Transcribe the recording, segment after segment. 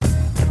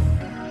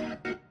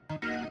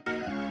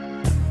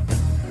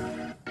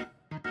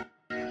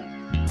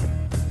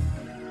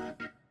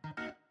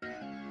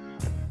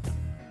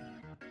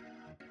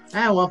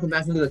And welcome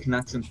back into the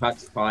Canucks and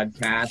Pucks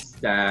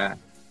podcast.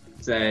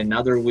 It's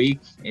another week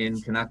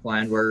in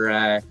Canuckland.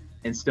 We're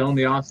still in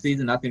the off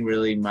season. Nothing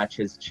really much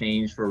has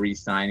changed for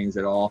re-signings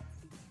at all.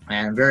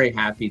 And I'm very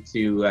happy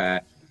to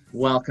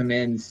welcome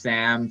in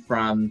Sam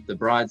from the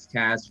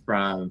broadcast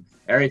from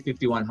Area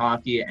 51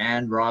 Hockey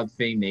and Rob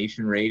Fay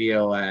Nation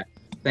Radio.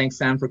 Thanks,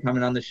 Sam, for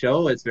coming on the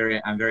show.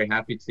 I'm very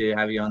happy to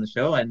have you on the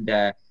show,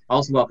 and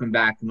also welcome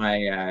back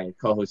my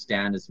co-host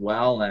Dan as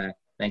well.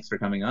 Thanks for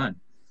coming on.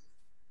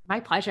 My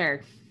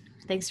pleasure.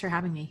 Thanks for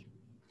having me.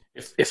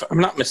 If I'm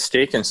not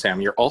mistaken, Sam,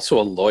 you're also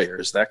a lawyer.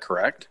 Is that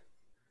correct?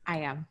 I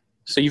am.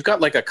 So you've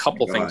got like a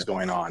couple things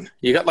going on.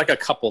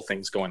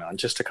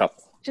 Just a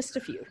couple. Just a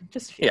few.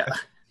 Yeah.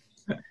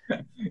 Yeah,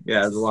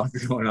 there's a lot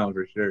going on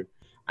for sure.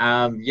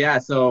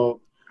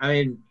 So, I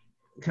mean,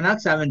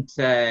 Canucks haven't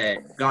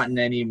gotten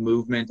any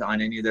movement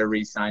on any of their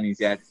re-signings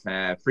yet.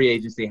 Free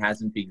agency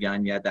hasn't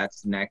begun yet.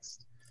 That's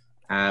next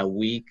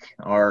week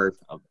or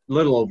a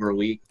little over a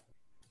week.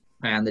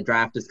 And the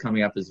draft is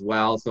coming up as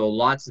well. So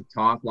lots of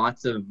talk,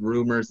 lots of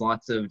rumors,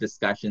 lots of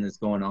discussion that's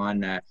going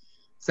on.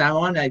 Sam, I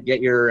want to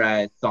get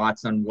your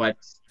thoughts on what,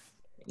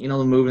 the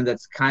movement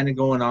that's kind of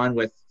going on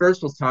with.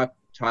 First, we'll talk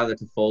Tyler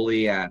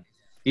Toffoli.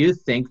 Do you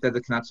think that the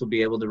Canucks will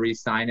be able to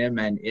re-sign him,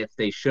 and if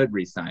they should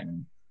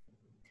re-sign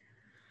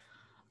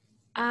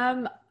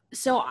him?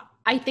 So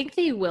I think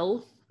they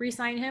will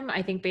re-sign him.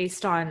 I think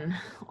based on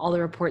all the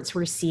reports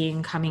we're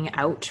seeing coming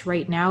out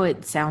right now,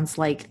 it sounds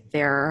like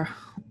they're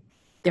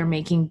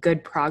making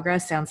good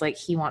progress. Sounds like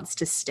he wants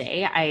to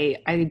stay.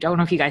 I don't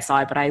know if you guys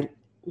saw it, but I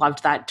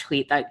loved that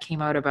tweet that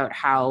came out about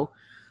how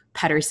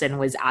Pettersson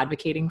was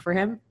advocating for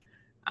him.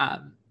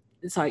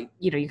 So,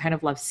 you kind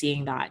of love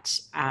seeing that.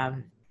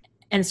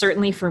 And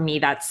certainly for me,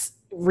 that's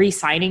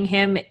re-signing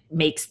him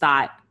makes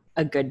that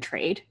a good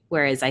trade.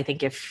 Whereas I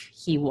think if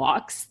he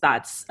walks,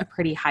 that's a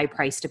pretty high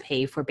price to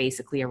pay for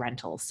basically a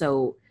rental.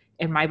 So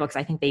in my books,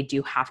 I think they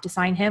do have to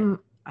sign him,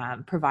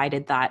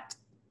 provided that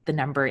the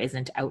number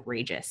isn't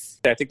outrageous.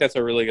 I think that's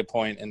a really good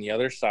point. And the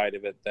other side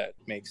of it that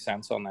makes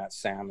sense on that,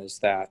 Sam, is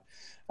that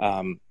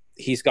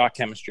he's got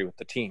chemistry with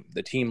the team.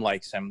 The team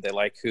likes him. They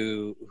like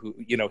who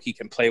he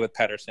can play with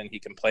Pettersson. He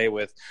can play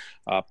with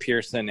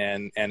Pearson.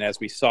 And as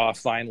we saw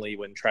finally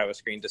when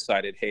Travis Green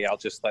decided, hey, I'll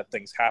just let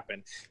things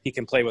happen, he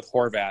can play with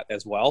Horvat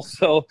as well.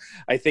 So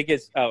I think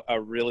it's a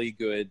really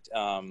good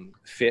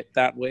fit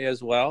that way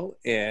as well.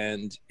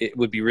 And it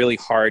would be really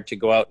hard to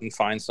go out and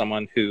find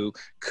someone who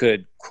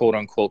could, quote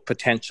unquote,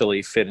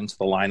 potentially fit into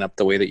the lineup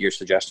the way that you're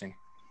suggesting.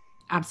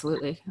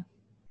 Absolutely.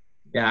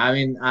 Yeah, I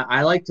mean,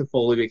 I like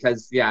Toffoli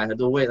because,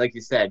 the way, like you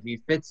said, he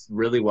fits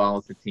really well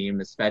with the team,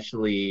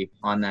 especially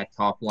on that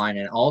top line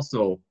and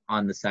also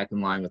on the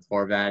second line with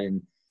Horvat.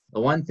 And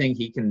the one thing,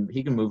 he can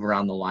move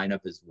around the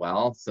lineup as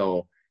well.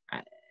 So,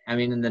 I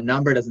mean, and the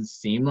number doesn't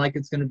seem like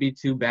it's going to be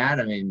too bad.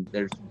 I mean,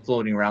 they're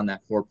floating around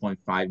that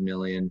 4.5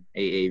 million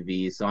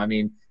AAV. So, I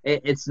mean,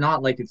 it's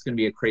not like it's going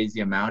to be a crazy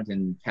amount.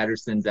 And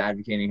Pettersson's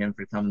advocating him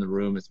for coming in the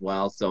room as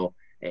well. So,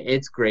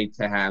 it's great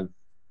to have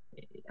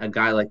a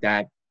guy like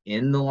that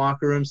in the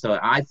locker room. So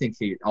I think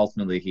he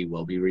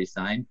will be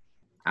re-signed.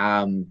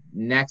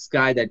 Next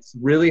guy that's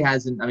really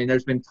hasn't, I mean,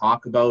 there's been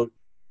talk about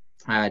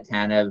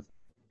Tanev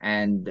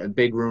and a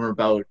big rumor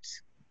about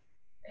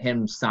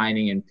him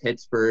signing in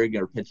Pittsburgh,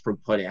 or Pittsburgh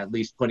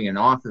putting an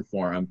offer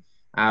for him.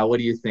 What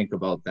do you think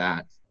about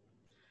that?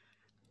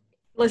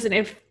 Listen,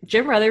 if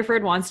Jim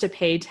Rutherford wants to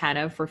pay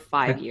Tanev for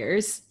 5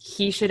 years,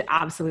 he should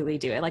absolutely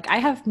do it. Like, I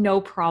have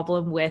no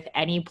problem with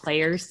any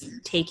players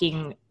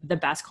taking the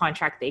best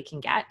contract they can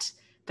get,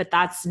 but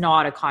that's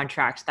not a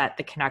contract that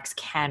the Canucks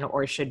can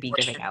or should be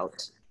giving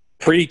out.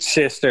 Preach,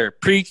 sister.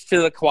 Preach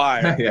to the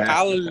choir. Yeah.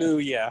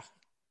 Hallelujah.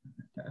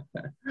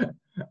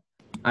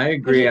 I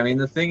agree. I mean,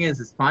 the thing is,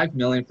 it's $5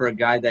 million for a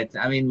guy that,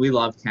 I mean, we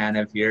love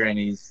Tanev here, and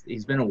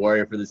he's been a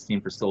warrior for this team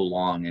for so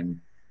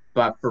long.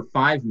 But for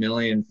 $5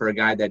 million for a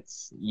guy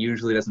that's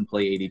usually doesn't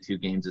play 82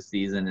 games a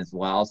season as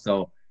well.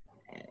 So,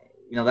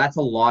 that's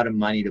a lot of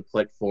money to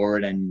put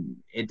forward, and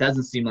it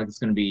doesn't seem like it's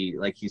going to be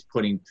like he's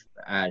putting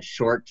a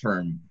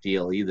short-term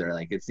deal either.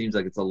 Like, it seems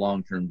like it's a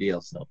long-term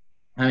deal. So,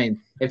 I mean,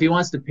 if he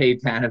wants to pay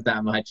Tanev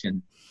that much,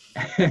 and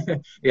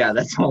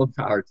that's all the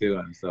power to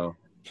him. So,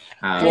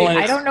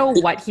 I don't know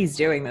what he's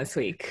doing this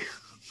week.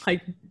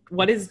 Like,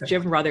 what is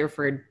Jim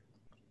Rutherford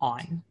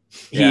on?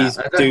 He's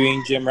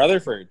doing Jim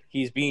Rutherford.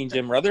 He's being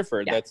Jim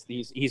Rutherford. Yeah.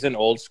 He's an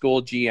old school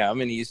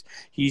GM, and he's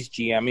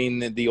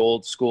GMing the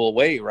old school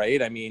way,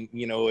 right? I mean,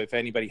 if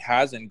anybody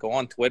hasn't, go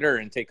on Twitter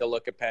and take a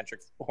look at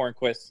Patrick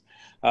Hornquist's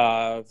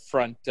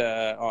front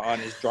on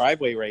his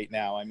driveway right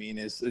now. I mean,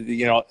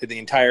 the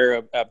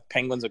entire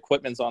Penguins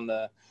equipment's on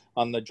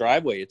the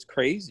driveway. It's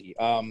crazy.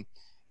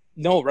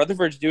 No,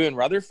 Rutherford's doing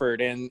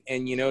Rutherford, and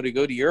to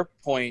go to your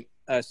point,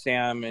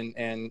 Sam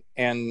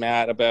and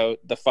Matt, about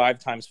the 5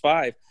 times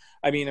 5.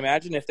 I mean,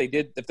 imagine if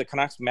the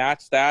Canucks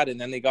matched that and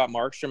then they got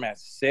Markstrom at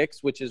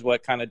 6, which is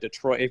what kind of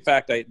Detroit. In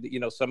fact,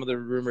 some of the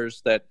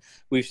rumors that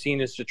we've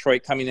seen is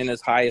Detroit coming in as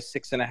high as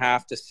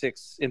 6.5 to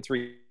 6 and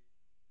 3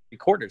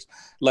 quarters.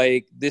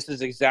 Like, this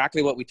is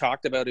exactly what we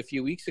talked about a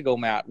few weeks ago,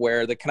 Matt,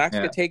 where the Canucks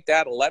could take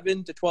that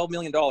 $11 to $12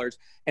 million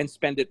and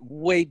spend it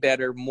way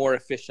better, more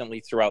efficiently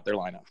throughout their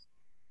lineup.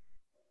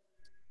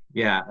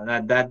 Yeah,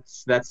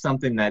 that's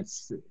something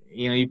that's,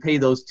 you pay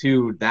those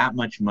two that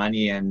much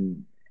money,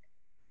 and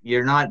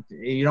you're not,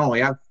 we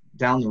have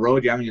down the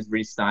road, you haven't just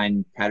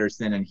re-signed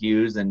Pettersson and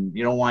Hughes, and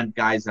you don't want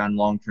guys on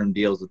long-term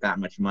deals with that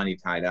much money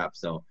tied up.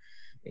 So,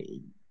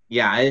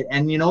 yeah,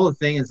 and the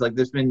thing is, like,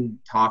 there's been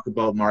talk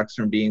about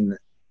Markstrom being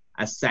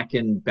a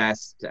second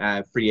best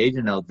free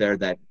agent out there,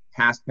 that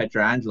past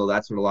Pietrangelo,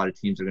 that's what a lot of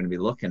teams are going to be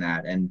looking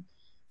at. And,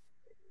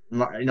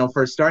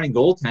 for a starting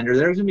goaltender,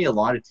 there's going to be a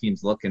lot of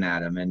teams looking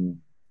at him, and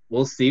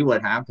we'll see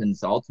what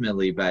happens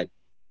ultimately, but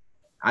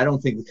I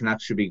don't think the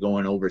Canucks should be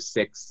going over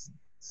 $6-7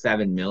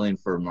 million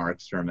for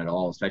Markstrom at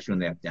all, especially when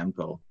they have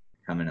Demko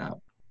coming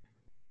up.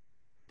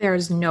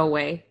 There's no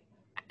way.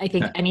 I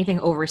think anything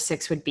over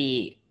 6 would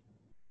be,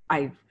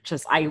 I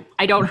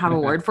don't have a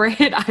word for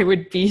it. I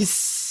would be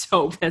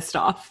so pissed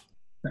off.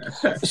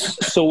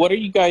 So what do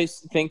you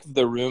guys think of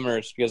the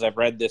rumors? Because I've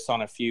read this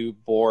on a few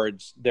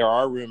boards. There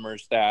are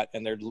rumors that,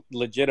 and they're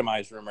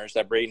legitimized rumors,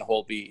 that Braden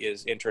Holtby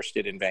is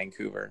interested in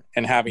Vancouver,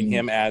 and having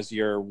him as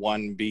your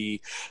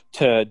 1B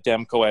to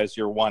Demko as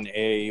your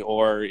 1A,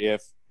 or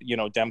if,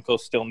 Demko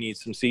still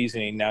needs some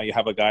seasoning, now you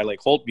have a guy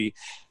like Holtby,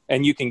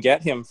 and you can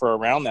get him for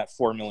around that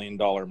 $4 million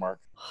mark.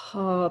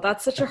 Oh,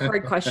 that's such a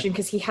hard question,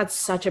 because he had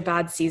such a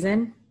bad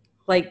season.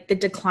 Like, the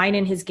decline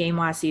in his game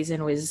last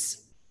season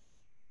was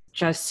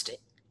just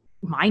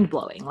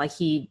mind-blowing. Like,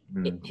 he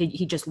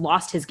just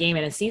lost his game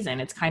in a season.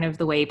 It's kind of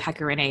the way Pekka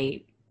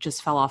Rinne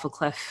just fell off a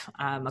cliff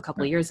a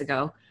couple of years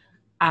ago.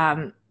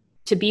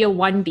 To be a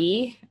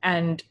 1B,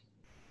 and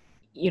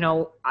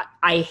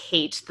I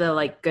hate the,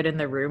 like, good in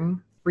the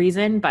room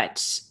reason,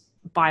 but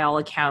by all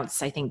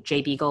accounts, I think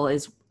Jay Beagle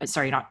is I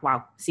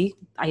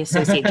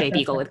associate Jay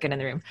Beagle with good in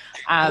the room.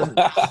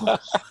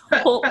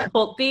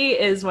 Holtby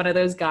is one of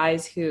those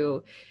guys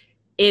who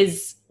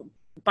is,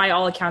 by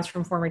all accounts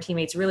from former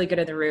teammates, really good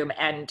in the room.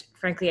 And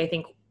frankly, I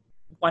think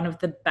one of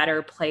the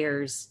better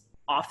players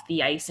off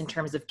the ice in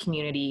terms of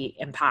community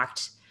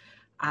impact,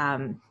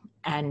 and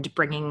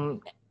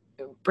bringing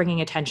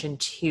attention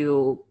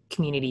to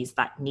communities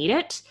that need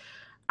it.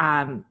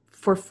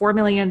 For $4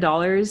 million,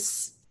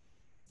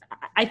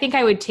 I think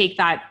I would take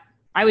that.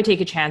 I would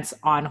take a chance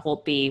on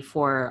Holtby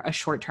for a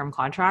short-term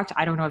contract.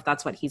 I don't know if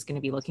that's what he's going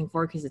to be looking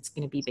for, because it's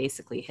going to be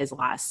basically his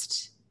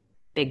last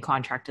big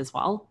contract as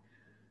well.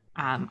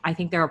 I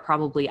think there are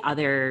probably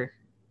other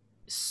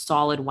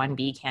solid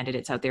 1B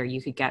candidates out there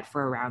you could get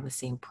for around the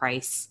same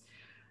price,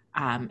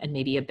 and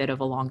maybe a bit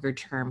of a longer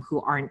term,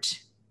 who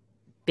aren't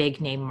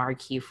big name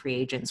marquee free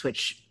agents,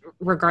 which,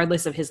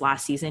 regardless of his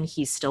last season,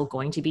 he's still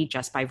going to be,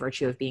 just by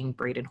virtue of being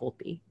Braden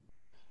Holtby.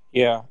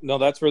 Yeah, no,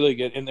 that's really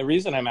good. And the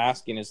reason I'm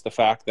asking is the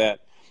fact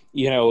that,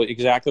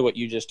 exactly what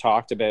you just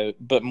talked about,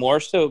 but more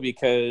so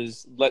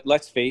because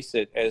let's face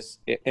it,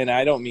 and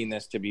I don't mean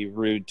this to be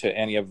rude to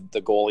any of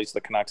the goalies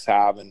the Canucks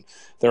have, and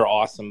they're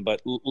awesome,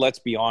 but let's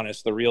be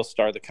honest, the real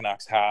star the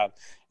Canucks have,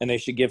 and they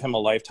should give him a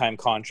lifetime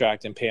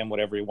contract and pay him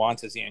whatever he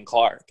wants, is Ian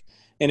Clark.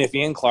 And if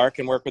Ian Clark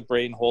can work with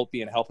Braden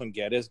Holtby and help him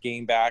get his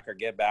game back, or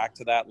get back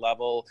to that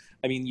level,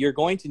 I mean, you're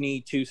going to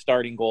need 2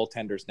 starting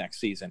goaltenders next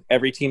season.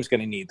 Every team's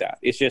going to need that.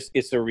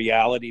 It's a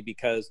reality,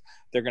 because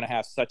they're going to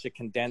have such a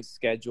condensed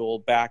schedule,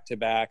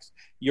 back-to-backs.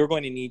 You're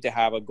going to need to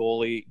have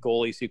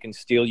goalies who can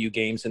steal you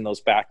games in those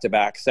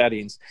back-to-back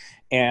settings.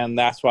 And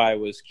that's why I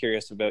was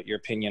curious about your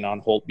opinion on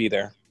Holtby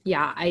there.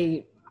 Yeah,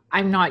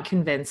 I'm not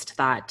convinced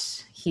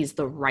that he's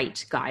the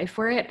right guy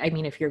for it. I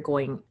mean,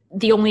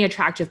 the only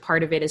attractive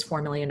part of it is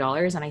 $4 million,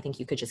 and I think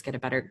you could just get a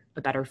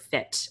better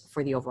fit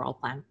for the overall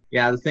plan.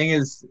 Yeah, the thing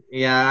is,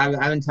 I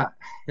haven't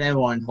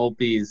everyone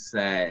Holtby's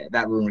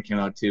that rumor came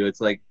out too.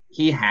 It's like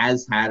he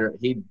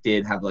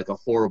did have like a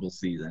horrible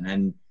season,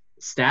 and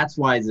stats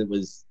wise, it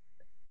was,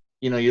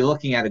 you're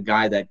looking at a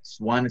guy that's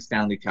won a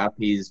Stanley Cup.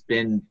 He's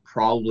been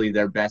probably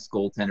their best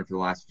goaltender for the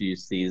last few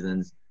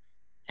seasons,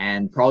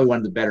 and probably one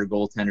of the better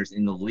goaltenders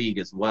in the league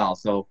as well.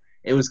 So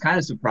it was kind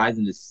of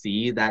surprising to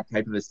see that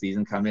type of a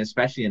season come in,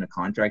 especially in a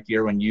contract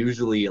year, when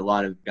usually a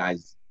lot of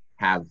guys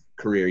have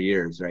career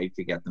years, right,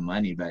 to get the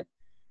money. But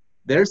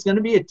there's going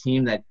to be a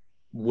team that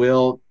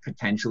will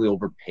potentially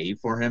overpay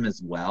for him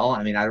as well.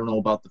 I mean, I don't know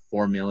about the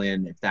 $4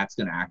 million, if that's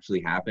going to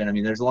actually happen. I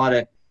mean, there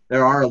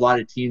are a lot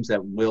of teams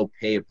that will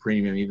pay a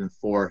premium even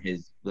for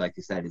his, like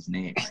you said, his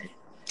name, right?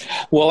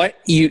 Well,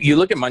 you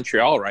look at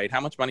Montreal, right? How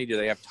much money do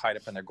they have tied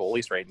up in their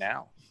goalies right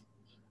now?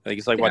 I think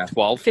it's like,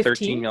 12,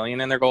 13 million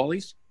in their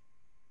goalies?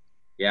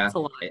 Yeah. That's a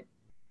lot.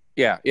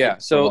 Yeah.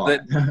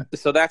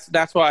 So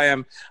that's why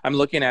I'm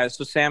looking at it.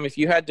 So Sam, if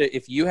you had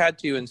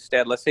to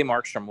instead, let's say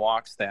Markstrom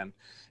walks then,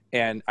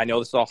 and I know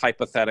this is all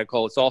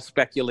hypothetical, it's all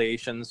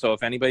speculation. So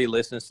if anybody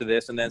listens to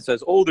this and then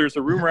says, "Oh, there's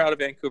a rumor out of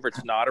Vancouver,"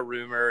 it's not a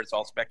rumor, it's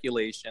all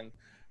speculation.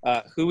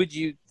 Who would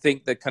you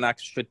think the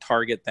Canucks should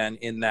target then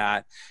in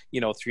that,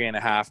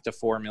 $3.5 to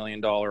 $4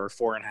 million or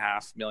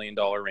 $4.5 million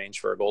range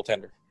for a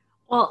goaltender?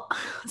 Well,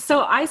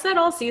 so I said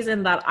all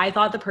season that I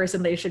thought the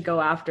person they should go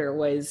after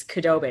was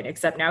Khudobin,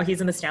 except now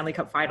he's in the Stanley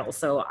Cup Finals.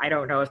 So I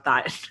don't know if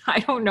that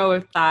I don't know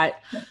if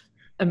that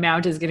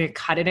amount is going to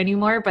cut it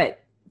anymore.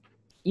 But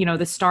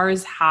the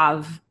Stars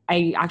have.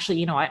 I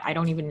actually, I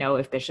don't even know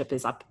if Bishop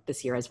is up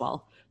this year as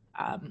well.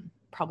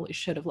 Probably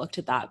should have looked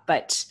at that,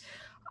 but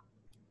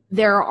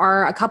there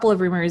are a couple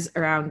of rumors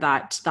around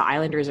that the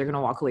Islanders are going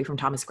to walk away from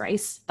Thomas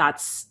Greiss.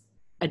 That's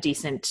a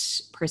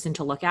decent person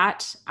to look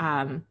at.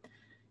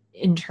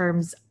 In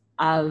terms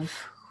of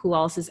who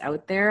else is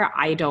out there,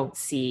 I don't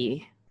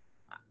see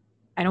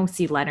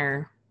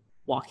Leonard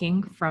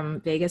walking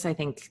from Vegas. I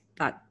think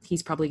that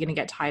he's probably going to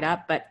get tied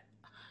up. But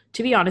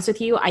to be honest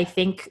with you, I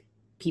think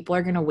people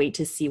are going to wait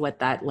to see what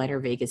that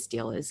Leonard Vegas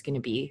deal is going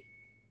to be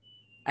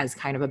as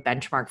kind of a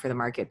benchmark for the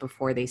market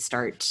before they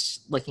start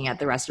looking at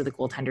the rest of the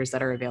goaltenders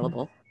that are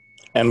available.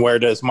 And where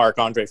does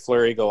Marc-Andre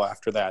Fleury go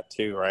after that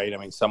too, right? I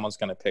mean, someone's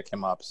going to pick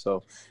him up.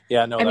 So,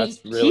 yeah, no,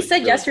 that's really... He said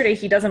really yesterday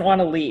he doesn't want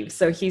to leave,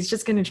 so he's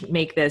just going to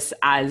make this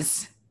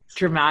as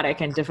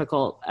dramatic and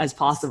difficult as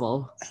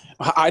possible.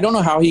 I don't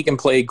know how he can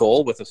play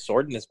goal with a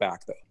sword in his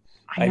back, though.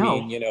 I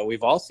know. I mean,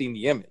 we've all seen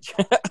the image.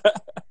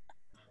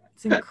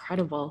 It's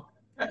incredible.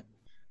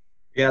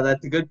 Yeah,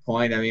 that's a good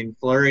point. I mean,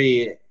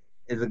 Fleury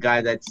is a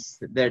guy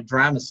their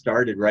drama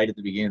started right at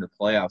the beginning of the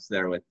playoffs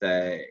there with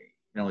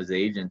his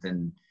agent,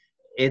 and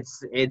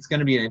it's going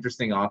to be an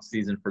interesting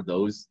offseason for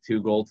those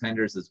two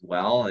goaltenders as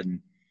well. And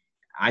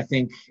I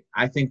think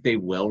they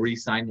will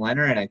re-sign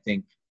Leonard, and I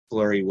think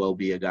Fleury will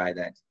be a guy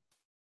that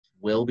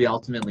will be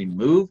ultimately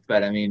moved.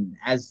 But I mean,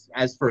 as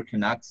for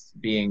Canucks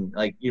being,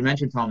 like you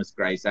mentioned, Thomas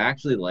Greiss, I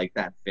actually like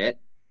that fit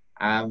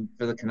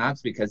for the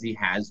Canucks because he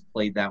has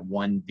played that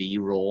 1B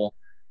role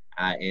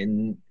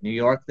in New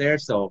York there.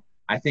 So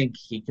I think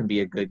he can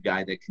be a good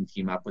guy that can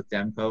team up with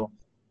Demko.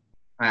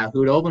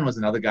 Khudobin was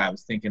another guy I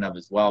was thinking of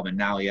as well, but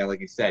now, yeah, like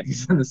you said,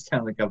 he's in the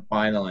Stanley Cup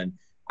final, and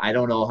I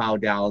don't know how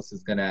Dallas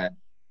is gonna,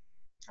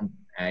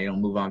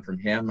 move on from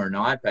him or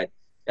not. But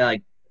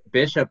like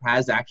Bishop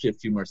has actually a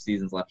few more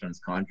seasons left on his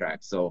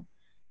contract, so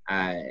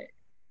I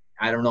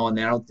don't know, and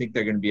I don't think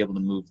they're going to be able to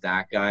move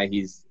that guy.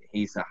 He's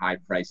a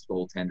high-priced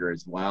goaltender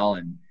as well,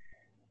 and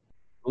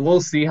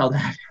we'll see how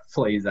that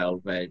plays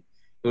out. But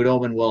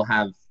Khudobin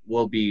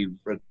will be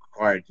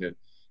required to.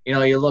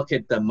 You look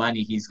at the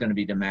money he's going to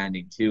be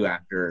demanding too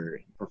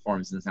after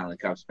performance in the Stanley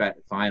Cup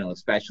final,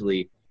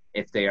 especially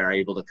if they are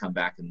able to come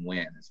back and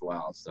win as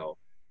well. So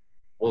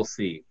we'll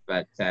see.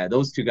 But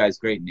those two guys,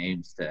 great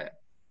names to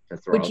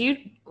throw.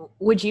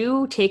 Would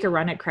you take a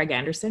run at Craig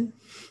Anderson?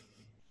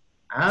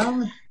 I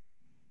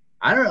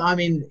don't know. I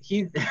mean,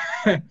 he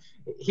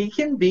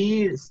can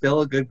be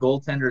still a good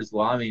goaltender as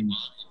well. I mean,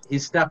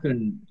 he's stuck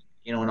in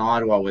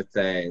Ottawa with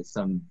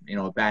some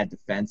a bad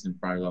defense in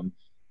front of him,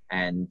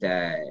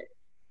 and.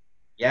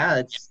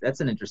 Yeah, that's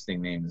an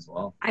interesting name as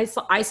well. I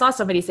saw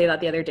somebody say that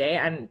the other day,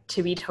 and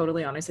to be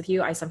totally honest with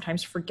you, I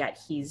sometimes forget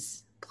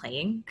he's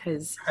playing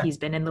because he's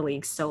been in the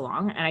league so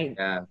long.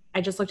 And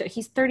I just looked at,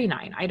 he's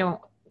 39.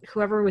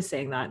 Whoever was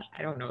saying that,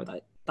 I don't know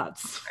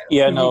that's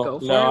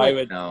I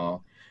would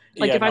know.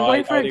 Like if I'm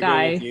going for a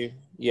guy,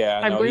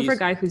 I'm going for a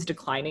guy who's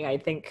declining, I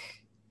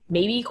think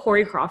maybe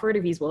Corey Crawford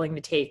if he's willing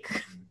to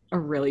take a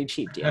really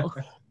cheap deal.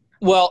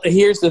 Well,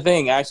 here's the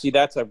thing. Actually,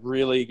 that's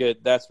really good.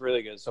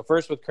 So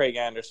first with Craig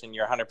Anderson,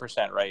 you're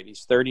 100% right.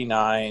 He's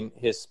 39.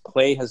 His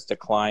play has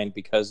declined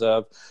because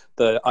of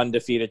the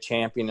undefeated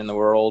champion in the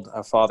world,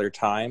 Father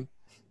Time.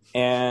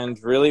 And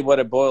really what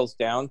it boils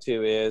down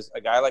to is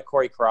a guy like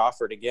Corey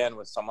Crawford, again,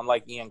 with someone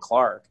like Ian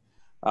Clark,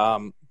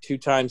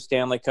 two-time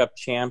Stanley Cup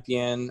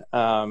champion.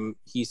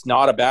 He's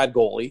not a bad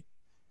goalie.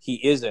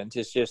 He isn't.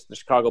 It's just the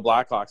Chicago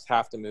Blackhawks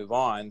have to move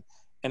on.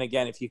 And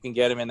again, if you can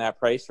get him in that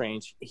price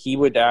range, he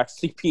would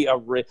actually be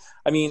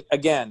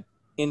again,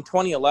 in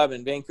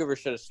 2011, Vancouver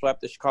should have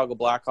swept the Chicago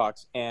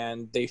Blackhawks,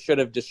 and they should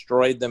have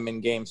destroyed them in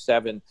Game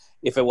 7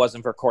 if it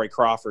wasn't for Corey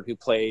Crawford, who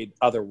played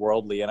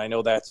otherworldly. And I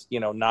know that's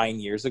 9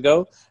 years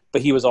ago,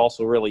 but he was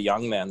also really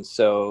young then.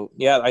 So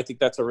yeah, I think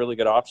that's a really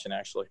good option,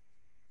 actually.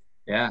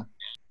 Yeah,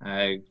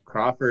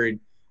 Crawford.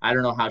 I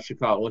don't know what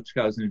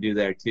Chicago's going to do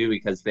there too,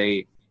 because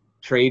they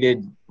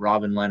traded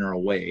Robin Lehner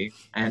away,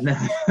 and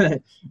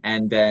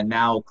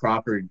now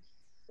Crawford,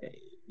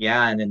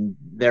 and then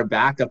their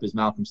backup is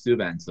Malcolm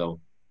Subban. So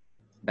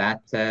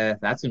that's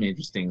an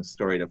interesting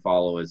story to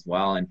follow as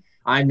well. And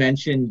I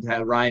mentioned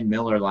Ryan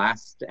Miller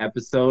last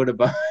episode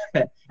about,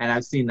 and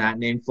I've seen that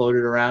name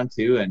floated around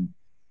too.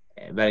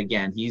 But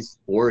again, he's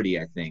 40,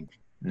 I think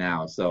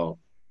now. So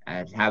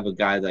to have a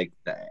guy like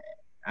that,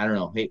 I don't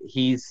know.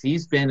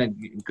 He's been a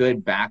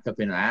good backup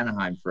in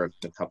Anaheim for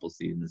a couple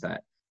seasons.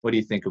 What do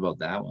you think about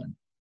that one?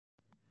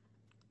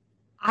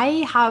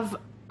 I have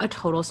a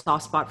total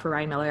soft spot for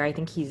Ryan Miller. I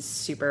think he's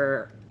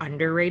super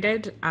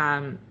underrated.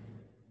 The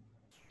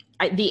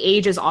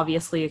age is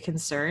obviously a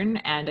concern,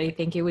 and I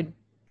think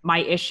my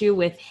issue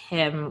with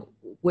him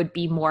would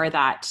be more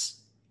that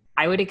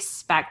I would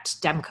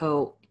expect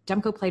Demko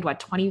played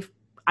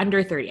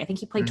under 30. I think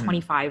he played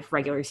 25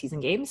 regular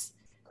season games.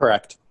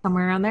 Correct.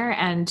 Somewhere around there.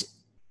 And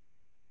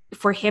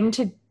for him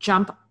to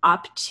jump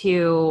up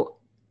to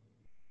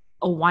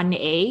a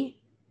 1A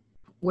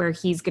where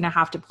he's going to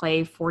have to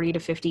play 40 to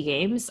 50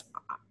 games,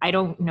 I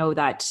don't know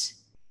that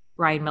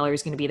Ryan Miller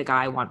is going to be the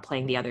guy I want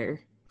playing the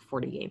other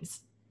 40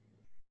 games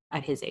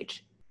at his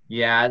age.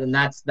 Yeah, and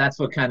that's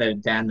what kind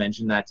of Dan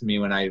mentioned that to me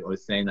when I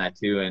was saying that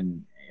too,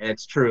 and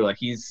it's true. Like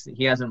he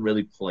hasn't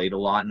really played a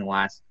lot in the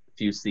last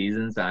few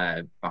seasons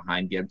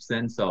behind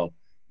Gibson, so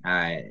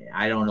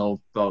I don't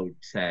know about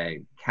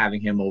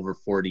having him over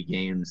 40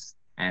 games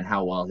and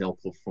how well he'll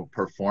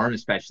perform,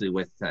 especially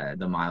with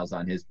the miles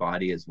on his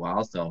body as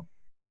well. So,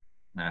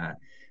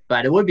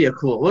 but it would be a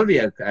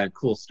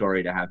cool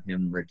story to have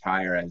him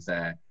retire as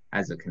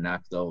a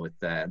Canuck, though. With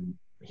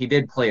he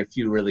did play a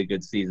few really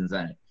good seasons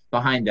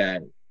behind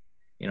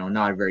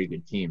not a very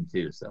good team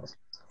too. So,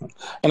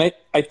 and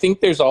I think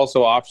there's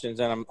also options,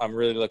 and I'm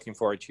really looking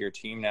forward to your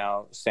team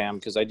now, Sam,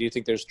 because I do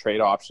think there's trade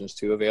options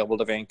too available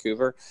to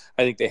Vancouver.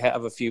 I think they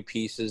have a few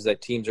pieces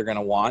that teams are going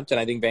to want, and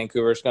I think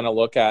Vancouver's going to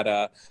look at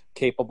a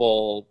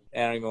capable, I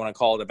don't even want to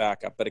call it a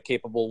backup, but a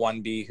capable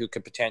 1B who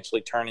could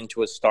potentially turn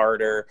into a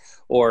starter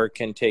or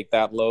can take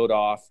that load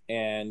off.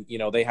 And,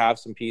 they have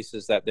some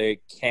pieces that they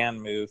can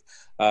move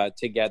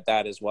to get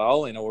that as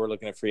well. We're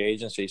looking at free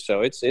agency.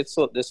 So it's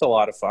a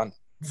lot of fun.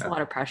 It's a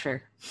lot of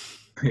pressure.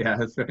 Yeah,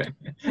 that's right.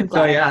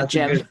 So yeah,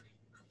 Jim.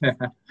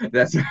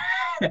 That's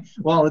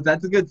well,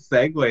 that's a good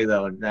segue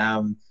though.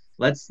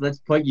 Let's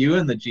put you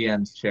in the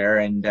GM's chair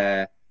and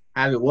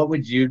have it. What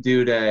would you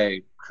do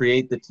to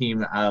create the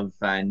team of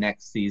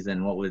next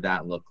season? What would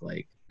that look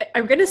like?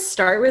 I'm going to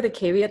start with a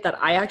caveat that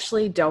I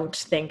actually don't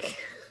think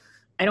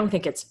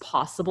it's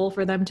possible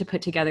for them to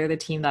put together the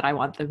team that I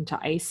want them to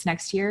ice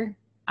next year.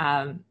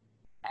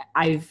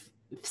 I've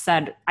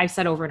said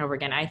over and over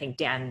again, I think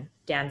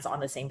Dan's on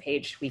the same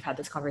page. We've had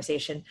this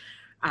conversation.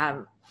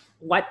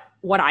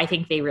 What I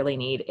think they really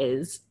need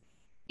is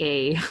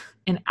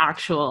an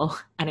actual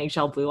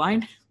NHL blue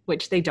line,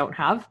 which they don't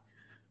have.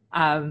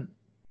 And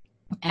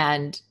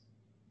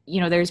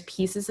there's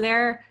pieces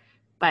there,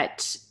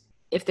 but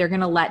if they're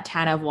going to let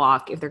Tanev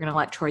walk, if they're going to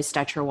let Troy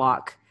Stecher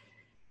walk,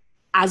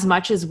 as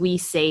much as we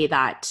say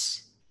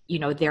that,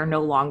 they're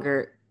no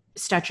longer,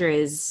 Stecher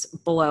is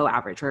below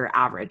average or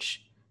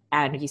average,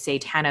 and you say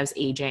Tanev's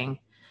aging,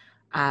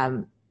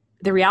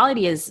 the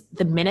reality is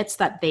the minutes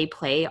that they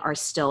play are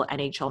still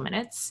NHL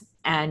minutes.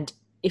 And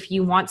if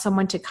you want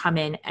someone to come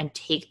in and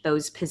take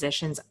those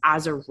positions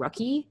as a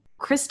rookie,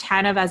 Chris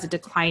Tanev as a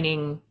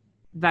declining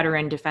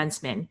veteran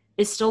defenseman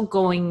is still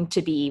going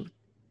to be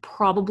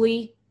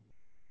probably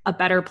a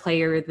better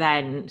player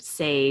than,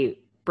 say,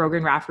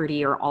 Brogan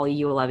Rafferty or Ollie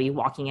Ulevi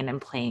walking in and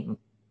playing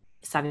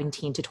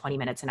 17 to 20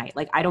 minutes a night.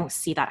 Like, I don't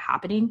see that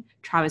happening.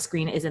 Travis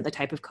Green isn't the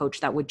type of coach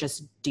that would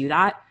just do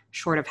that,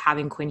 short of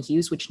having Quinn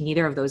Hughes, which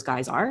neither of those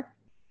guys are.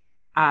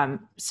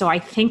 So I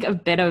think a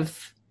bit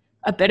of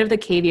the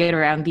caveat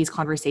around these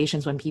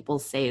conversations when people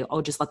say,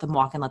 oh, just let them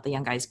walk and let the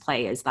young guys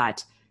play, is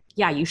that,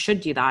 yeah, you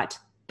should do that,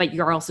 but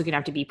you're also going to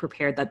have to be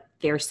prepared that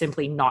they're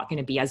simply not going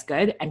to be as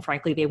good. And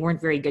frankly, they weren't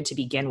very good to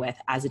begin with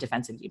as a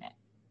defensive unit.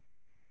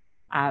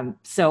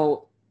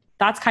 So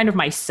that's kind of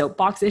my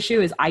soapbox issue,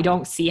 is I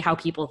don't see how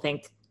people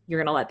think you're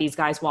going to let these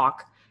guys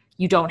walk.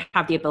 You don't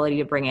have the ability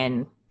to bring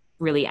in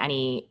really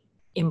any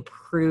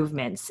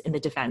improvements in the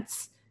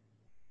defense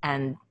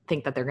and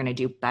think that they're going to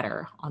do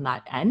better on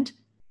that end.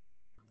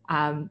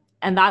 And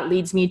that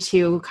leads me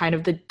to kind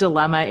of the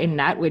dilemma in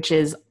net, which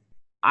is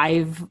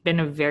I've been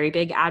a very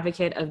big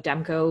advocate of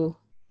Demko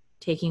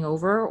taking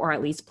over, or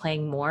at least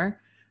playing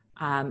more,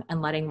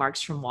 and letting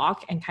Markstrom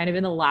walk. And kind of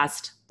in the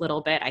last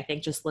little bit, I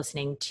think just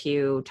listening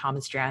to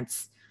Thomas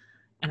Drance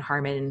and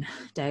Harman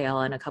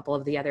Dayal and a couple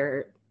of the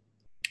other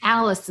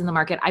analysts in the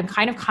market, I'm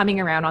kind of coming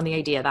around on the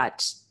idea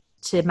that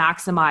to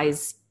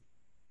maximize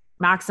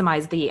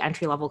the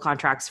entry-level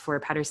contracts for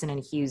Pettersson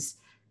and Hughes,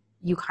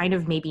 you kind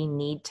of maybe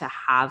need to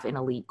have an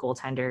elite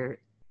goaltender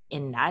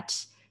in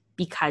net,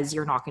 because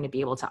you're not going to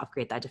be able to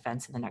upgrade that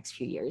defense in the next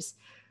few years.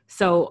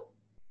 So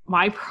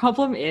my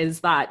problem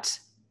is that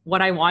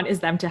what I want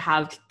is them to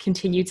have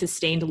continued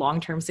sustained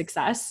long-term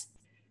success,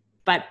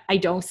 but I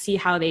don't see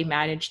how they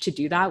manage to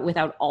do that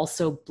without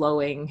also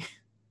blowing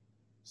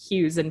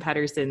Hughes and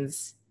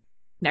Pettersson's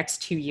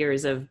next 2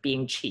 years of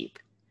being cheap.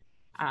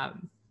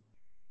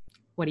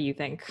 What do you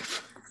think?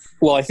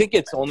 Well, I think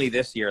it's only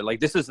this year.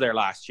 Like, this is their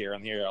last year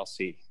on the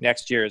RLC.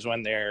 Next year is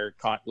when they're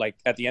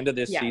at the end of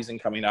this season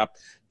coming up,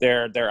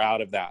 they're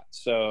out of that.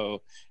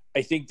 So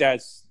I think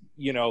that's,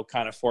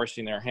 kind of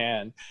forcing their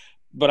hand.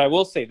 But I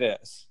will say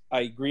this.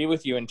 I agree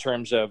with you in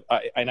terms of,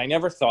 and I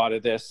never thought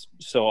of this.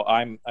 So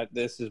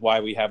this is why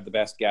we have the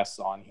best guests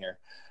on here.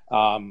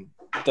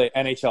 The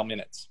NHL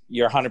minutes.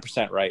 You're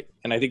 100% right.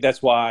 And I think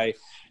that's why,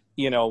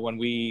 when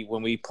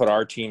we put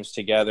our teams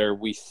together,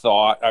 we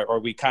thought, or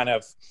we kind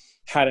of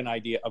had an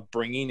idea of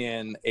bringing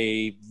in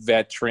a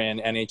veteran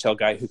NHL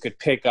guy who could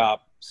pick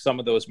up some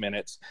of those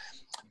minutes.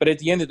 But at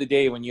the end of the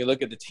day, when you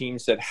look at the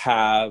teams that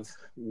have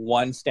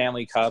won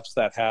Stanley Cups,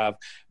 that have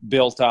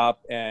built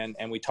up, and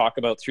we talk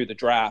about through the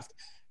draft,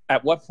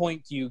 at what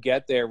point do you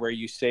get there where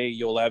you say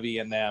Juolevi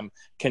and them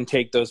can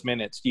take those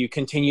minutes? Do you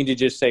continue to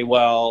just say,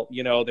 well,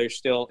 they're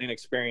still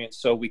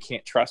inexperienced, so we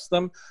can't trust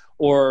them?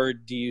 Or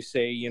do you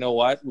say, you know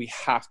what, we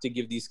have to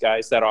give these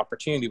guys that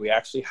opportunity. We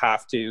actually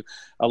have to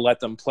let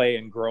them play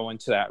and grow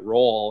into that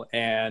role.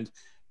 And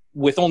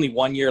with only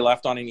 1 year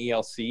left on an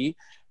ELC,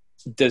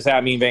 does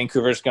that mean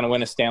Vancouver's going to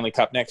win a Stanley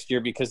Cup next year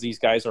because these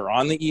guys are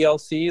on the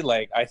ELC?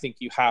 Like, I think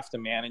you have to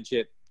manage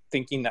it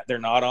thinking that they're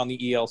not on the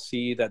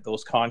ELC, that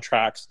those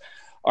contracts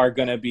are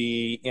going to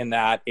be in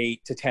that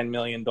 $8 to $10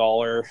 million,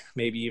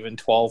 maybe even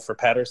 12 for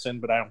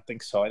Pettersson, but I don't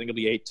think so. I think it'll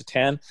be 8 to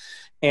 10.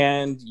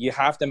 And you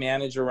have to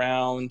manage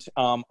around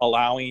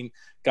allowing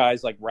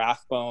guys like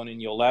Rathbone and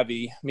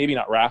Juolevi, maybe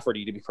not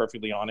Rafferty to be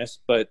perfectly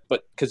honest, but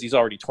because he's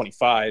already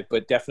 25,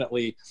 but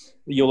definitely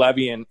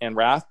Juolevi and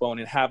Rathbone,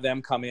 and have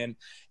them come in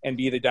and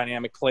be the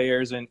dynamic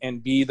players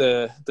and be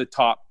the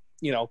top,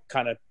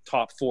 kind of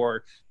top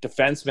 4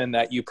 defensemen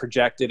that you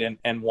projected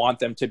and want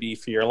them to be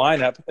for your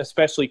lineup,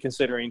 especially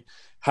considering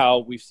how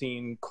we've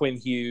seen Quinn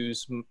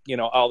Hughes,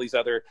 all these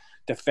other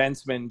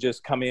defensemen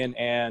just come in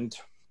and,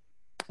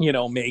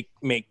 make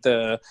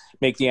the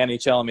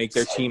NHL and make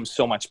their team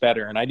so much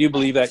better. And I do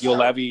believe that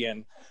Juolevi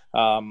and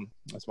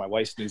that's my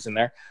wife sneezing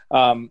there.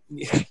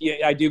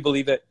 I do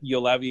believe that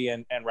Juolevi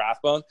and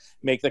Rathbone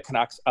make the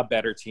Canucks a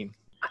better team.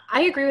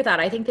 I agree with that.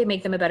 I think they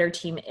make them a better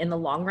team in the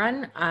long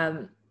run.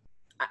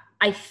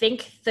 I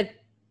think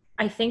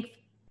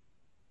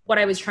what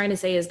I was trying to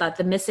say is that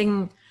the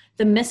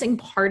missing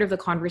part of the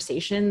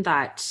conversation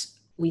that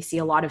we see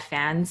a lot of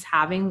fans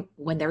having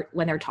when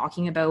they're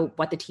talking about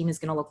what the team is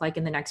going to look like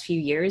in the next few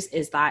years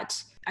is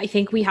that I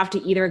think we have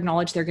to either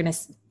acknowledge they're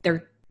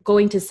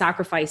going to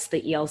sacrifice the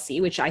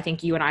ELC, which I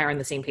think you and I are on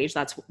the same page.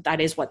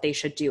 That is what they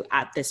should do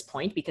at this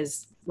point,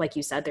 because like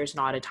you said, there's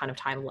not a ton of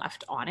time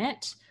left on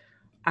it,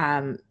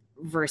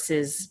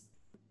 versus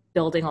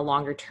building a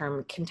longer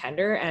term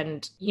contender.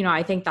 And,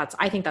 I think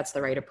that's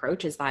the right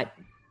approach, is that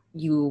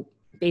you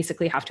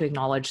basically have to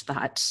acknowledge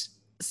that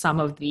some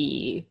of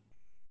the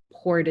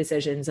poor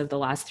decisions of the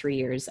last 3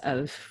 years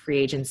of free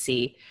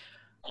agency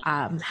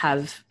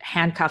have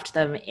handcuffed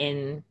them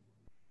in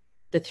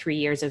the 3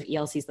 years of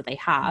ELCs that they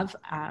have.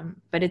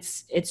 But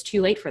it's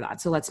too late for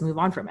that. So let's move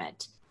on from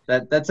it.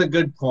 That's a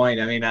good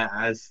point. I mean,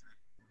 as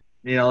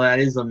that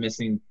is a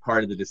missing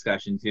part of the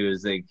discussion too,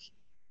 is like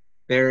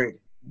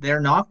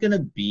they're not going to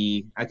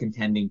be a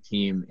contending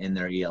team in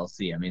their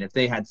ELC. I mean, if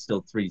they had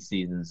still 3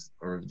 seasons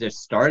or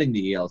just starting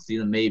the ELC,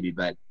 then maybe.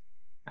 But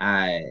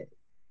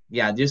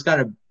you just got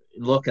to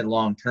look at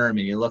long term,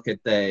 and you look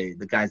at the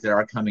guys that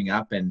are coming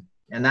up, and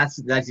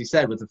that's, as you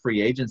said, with the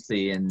free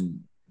agency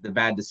and the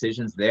bad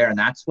decisions there, and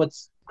that's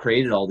what's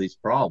created all these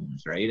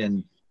problems, right?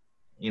 And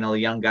the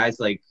young guys,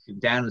 like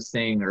Dan was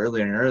saying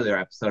earlier in an earlier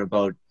episode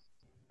about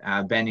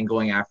Benning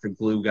going after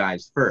glue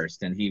guys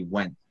first, and he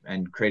went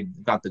and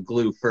got the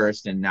glue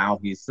first, and now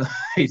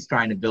he's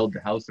trying to build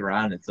the house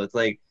around it. So it's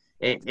like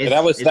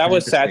that was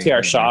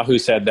Satyar Shah who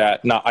said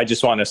that. No, I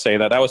just want to say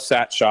that was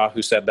Sat Shah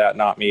who said that,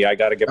 not me. I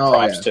got to give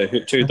props to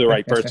the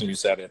right person who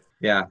said it.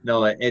 Yeah,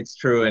 no, it's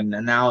true. And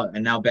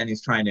now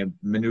Benny's trying to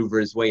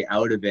maneuver his way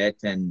out of it.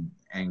 And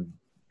I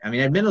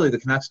mean, admittedly, the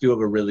Canucks do have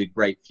a really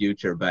bright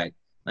future, but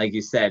like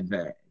you said,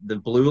 the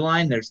blue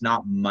line, there's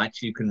not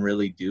much you can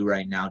really do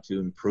right now to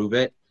improve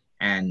it.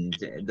 And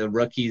the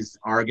rookies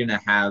are going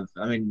to have,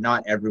 I mean,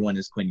 not everyone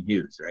is Quinn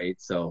Hughes, right?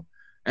 So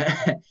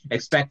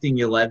expecting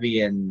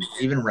Juolevi and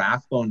even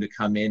Rathbone to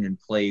come in and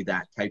play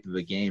that type of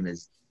a game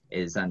is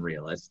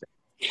unrealistic.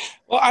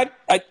 Well,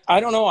 I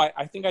don't know.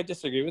 I think I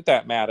disagree with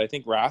that, Matt. I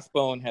think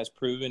Rathbone has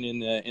proven in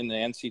the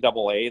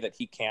NCAA that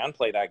he can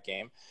play that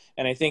game.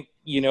 And I think,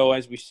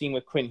 as we've seen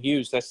with Quinn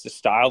Hughes, that's the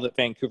style that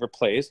Vancouver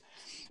plays.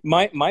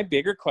 My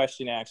bigger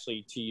question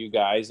actually to you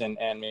guys, and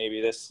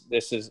maybe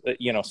this is,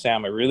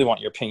 Sam, I really want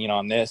your opinion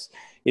on this,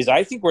 is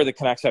I think where the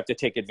Canucks have to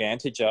take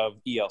advantage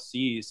of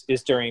ELCs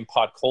is during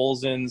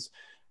Podkolzin's,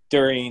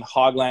 during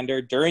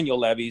Hoglander, during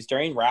Juolevi's,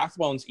 during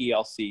Rathbone's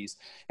ELCs,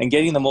 and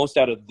getting the most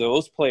out of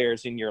those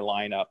players in your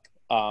lineup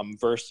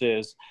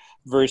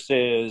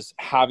versus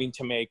having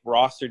to make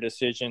roster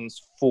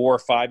decisions 4 or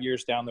 5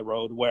 years down the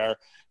road, where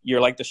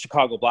you're like the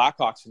Chicago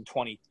Blackhawks in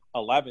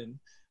 2011,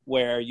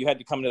 where you had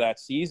to come to that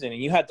season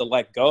and you had to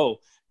let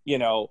go,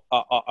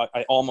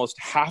 almost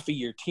half of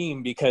your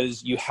team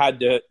because you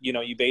had to,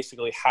 you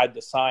basically had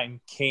to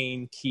sign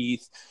Kane,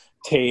 Keith,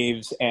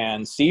 Taves,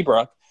 and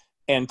Seabrook.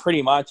 And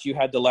pretty much you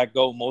had to let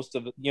go most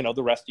of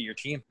the rest of your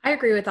team. I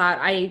agree with that.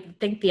 I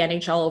think the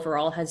NHL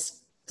overall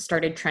has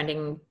started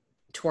trending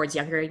towards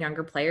younger and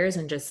younger players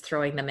and just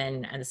throwing them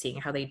in and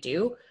seeing how they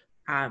do.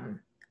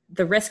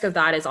 The risk of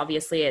that is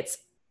obviously it's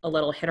a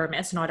little hit or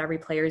miss. Not every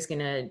player is going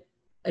to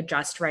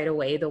adjust right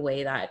away the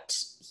way that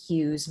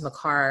Hughes,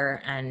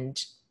 Makar,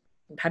 and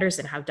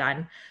Pettersson have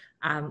done.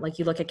 Like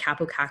you look at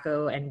Kaapo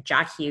Kakko and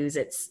Jack Hughes,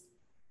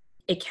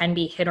 it can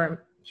be hit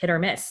or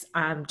miss,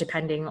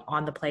 depending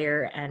on the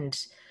player. And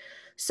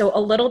so a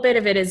little bit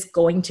of it is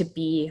going to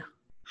be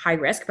high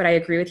risk, but I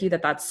agree with you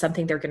that that's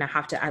something they're going to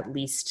have to at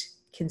least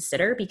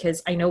consider,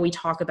 because I know we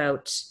talk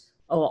about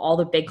oh, all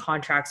the big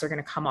contracts are going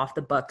to come off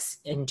the books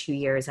in 2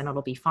 years and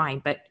it'll be fine.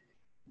 But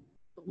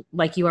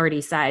like you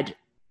already said,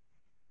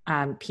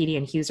 PD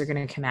and Hughes are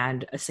going to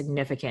command a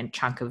significant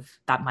chunk of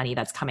that money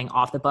that's coming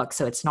off the books.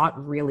 So it's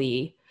not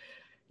really,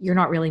 you're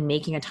not really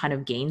making a ton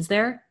of gains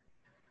there.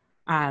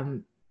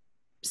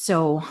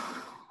 So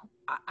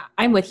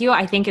I'm with you.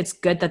 I think it's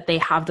good that they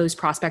have those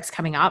prospects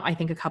coming up. I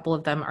think a couple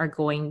of them are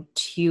going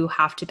to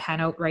have to pan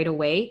out right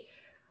away.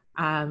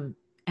 And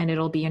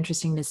it'll be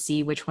interesting to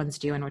see which ones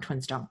do and which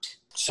ones don't.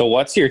 So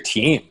what's your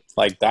team?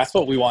 Like, that's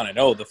what we want to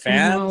know. The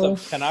fans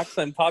of Canucks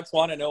and Pucks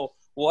want to know,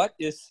 what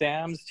is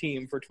Sam's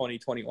team for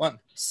 2021?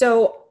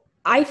 So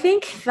I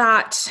think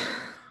that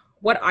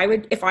what I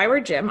would, if I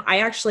were Jim,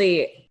 I've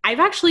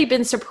actually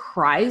been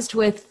surprised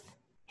with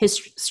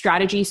his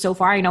strategy so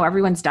far. I know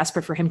everyone's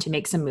desperate for him to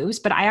make some moves,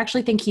 but I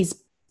actually think he's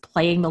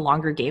playing the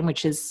longer game,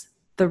 which is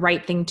the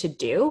right thing to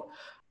do.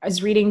 I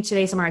was reading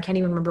today somewhere, I can't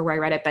even remember where I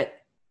read it, but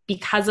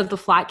because of the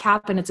flat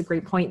cap, and it's a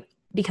great point,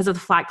 because of the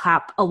flat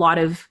cap, a lot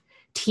of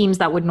teams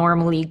that would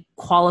normally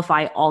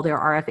qualify all their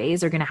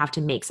RFAs are going to have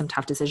to make some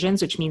tough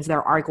decisions, which means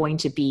there are going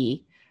to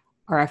be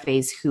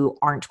RFAs who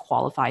aren't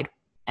qualified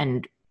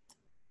and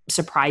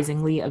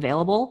surprisingly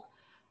available.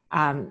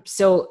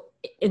 So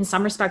in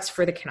some respects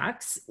for the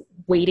Canucks,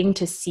 waiting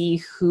to see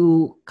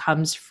who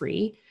comes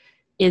free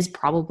is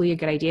probably a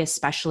good idea,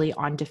 especially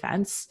on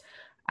defense.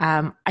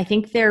 I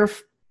think their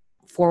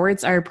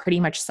forwards are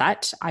pretty much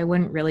set. I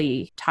wouldn't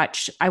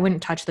touch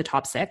the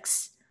top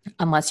six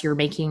unless you're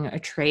making a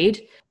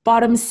trade.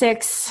 Bottom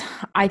six,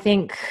 I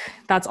think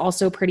that's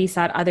also pretty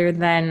set other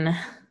than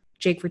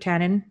Jake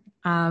Virtanen.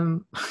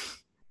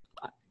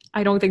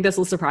 I don't think this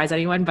will surprise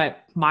anyone,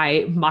 but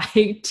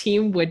my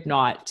team would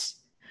not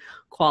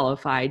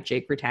qualify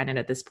Jake Virtanen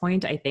at this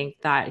point. I think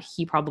that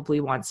he probably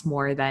wants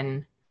more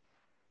than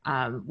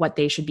what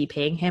they should be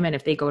paying him. And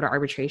if they go to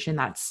arbitration,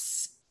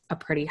 that's a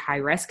pretty high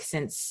risk,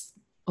 since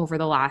over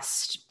the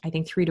last, I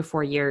think, 3 to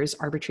 4 years,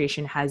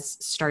 arbitration has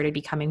started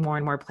becoming more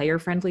and more player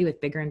friendly with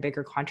bigger and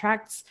bigger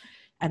contracts.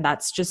 And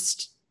that's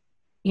just,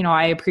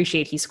 I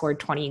appreciate he scored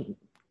 20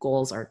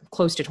 goals or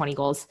close to 20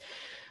 goals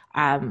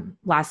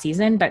last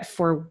season, but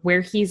for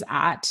where he's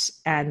at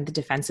and the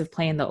defensive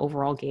play in the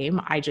overall game,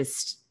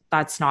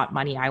 that's not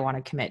money I want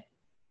to commit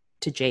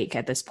to Jake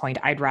at this point.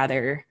 I'd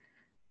rather,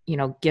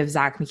 give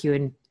Zach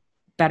McEwen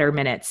better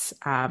minutes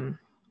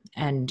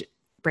and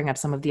bring up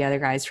some of the other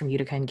guys from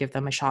Utica and give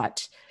them a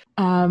shot.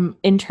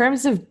 In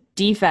terms of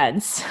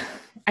defense,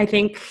 I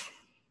think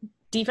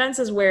defense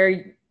is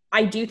where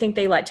I do think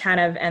they let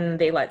Tanev and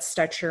they let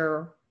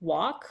Stetcher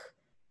walk.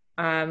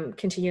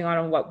 Continuing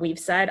on what we've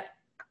said,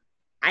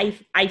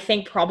 I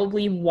think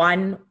probably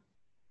one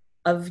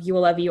of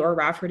Juolevi or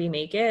Rafferty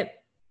make it.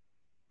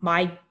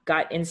 My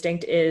gut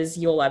instinct is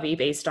Juolevi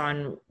based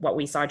on what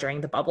we saw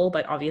during the bubble,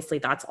 but obviously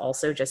that's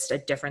also just a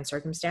different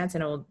circumstance,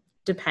 and it'll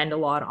depend a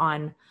lot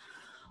on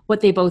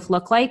what they both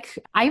look like.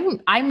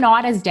 I'm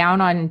not as down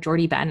on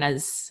Jordy Ben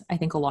as I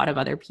think a lot of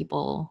other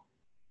people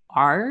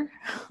are.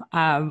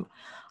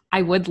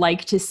 I would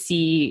like to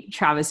see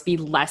Travis be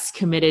less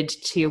committed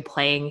to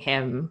playing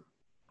him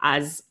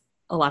as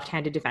a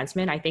left-handed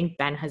defenseman. I think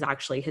Ben has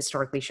actually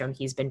historically shown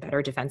he's been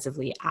better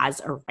defensively as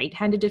a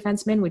right-handed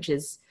defenseman, which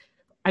is,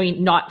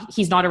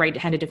 he's not a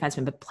right-handed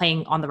defenseman, but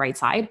playing on the right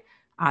side.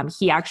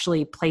 He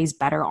actually plays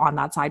better on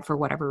that side for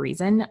whatever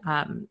reason.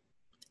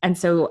 And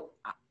so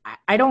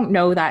I don't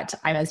know that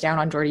I'm as down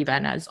on Jordy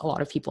Ben as a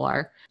lot of people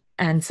are.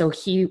 And so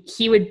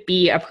he would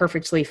be a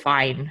perfectly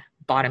fine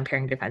bottom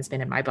pairing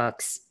defenseman in my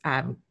books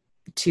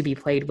to be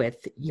played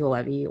with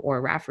Juolevi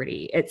or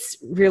Rafferty. It's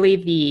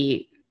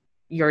really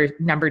your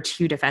number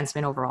 2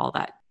 defenseman overall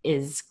that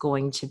is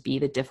going to be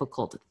the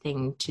difficult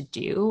thing to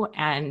do.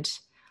 And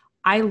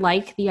I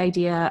like the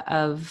idea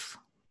of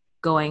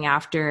going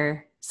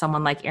after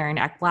someone like Aaron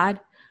Ekblad.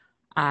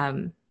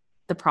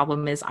 The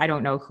problem is I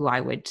don't know who I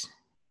would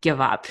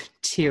give up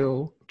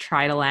to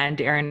try to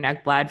land Aaron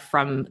Ekblad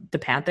from the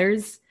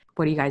Panthers.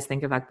 What do you guys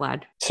think of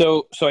Ekblad?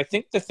 So I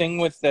think the thing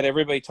that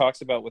everybody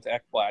talks about with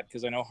Ekblad,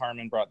 because I know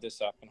Harman brought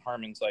this up, and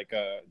Harman's like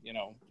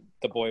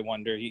the boy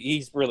wonder.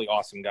 He's a really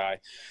awesome guy.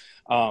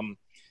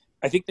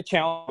 I think the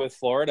challenge with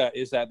Florida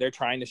is that they're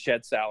trying to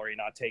shed salary,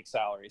 not take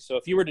salary. So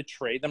if you were to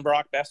trade them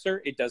Brock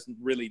Besser, it does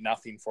really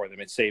nothing for them.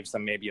 It saves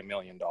them maybe $1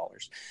 million.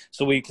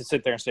 So we could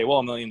sit there and say,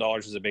 well, $1 million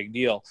is a big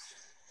deal.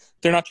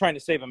 They're not trying to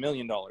save $1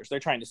 million. They're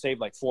trying to save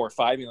like $4 or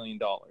 $5 million.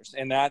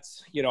 And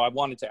that's, I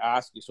wanted to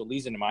ask you, so it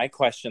leads into my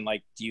question,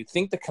 like, do you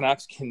think the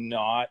Canucks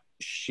cannot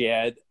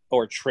shed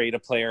or trade a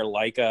player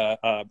like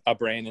a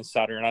Brandon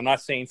Sutter? And I'm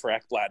not saying for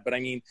Ekblad, but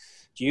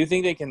do you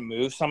think they can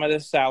move some of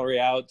this salary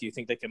out? Do you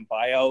think they can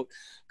buy out,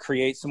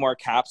 create some more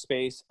cap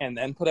space, and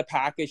then put a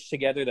package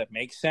together that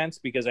makes sense?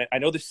 Because I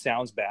know this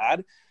sounds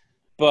bad,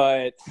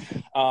 but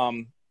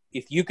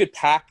if you could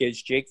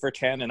package Jake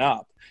Virtanen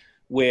up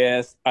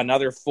with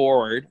another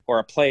forward or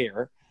a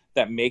player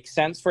that makes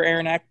sense for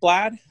Aaron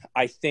Ekblad,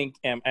 I think,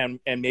 and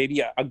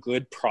maybe a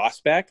good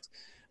prospect,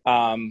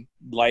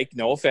 like,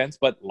 no offense,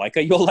 but like a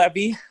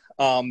Juolevi,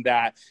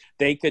 that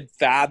they could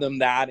fathom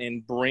that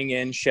and bring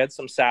in, shed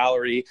some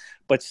salary,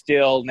 but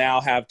still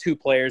now have two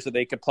players that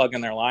they could plug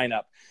in their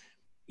lineup.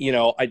 You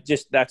know,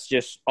 that's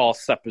just all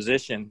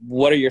supposition.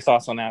 What are your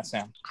thoughts on that,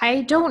 Sam?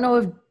 I don't know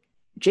if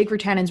Jake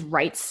Virtanen's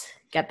rights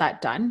get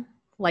that done.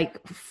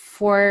 Like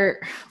for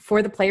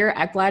the player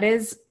Ekblad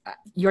is,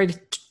 your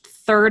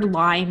third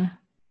line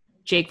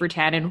Jake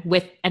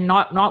Virtanen and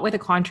not with a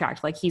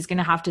contract. Like he's going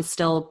to have to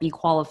still be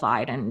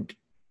qualified and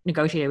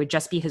negotiate. It would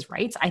just be his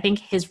rights. I think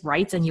his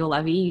rights and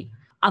Juolevi,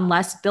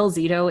 unless Bill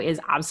Zito is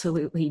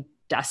absolutely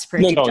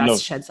desperate to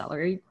shed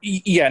salary.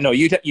 Yeah, no,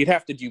 you'd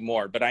have to do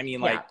more. But I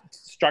mean,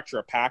 structure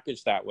a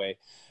package that way.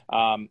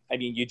 I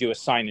mean, you do a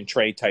sign and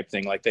trade type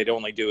thing. Like they'd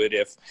only do it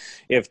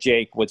if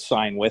Jake would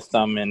sign with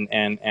them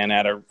and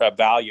at a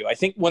value. I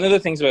think one of the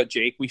things about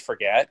Jake we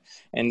forget,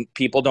 and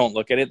people don't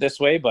look at it this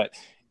way, but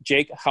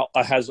Jake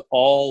has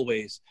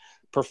always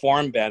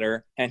performed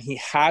better, and he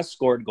has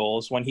scored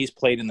goals when he's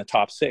played in the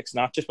top six,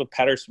 not just with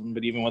Pettersson,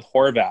 but even with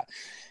Horvat.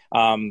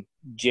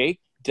 Jake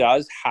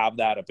does have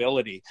that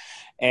ability.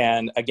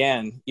 And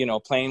again, you know,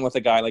 playing with a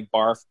guy like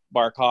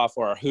Barkov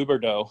or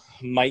Huberdeau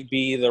might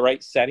be the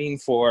right setting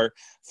for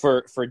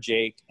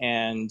Jake.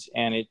 And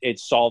it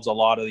solves a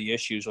lot of the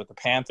issues with the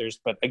Panthers.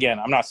 But again,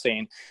 I'm not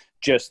saying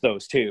just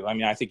those two. I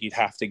mean, I think you'd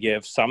have to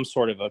give some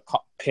sort of a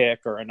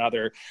pick or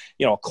another,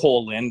 you know,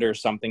 Cole Lind or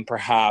something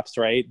perhaps.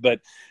 Right. But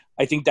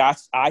I think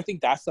that's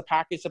the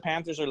package the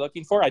Panthers are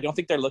looking for. I don't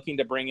think they're looking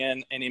to bring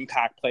in an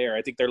impact player.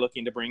 I think they're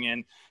looking to bring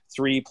in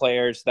three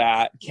players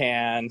that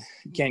can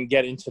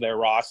get into their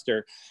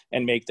roster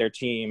and make their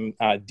team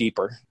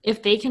deeper.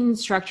 If they can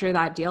structure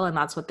that deal and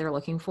that's what they're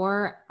looking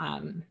for,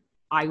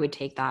 I would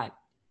take that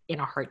in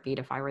a heartbeat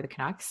if I were the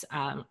Canucks,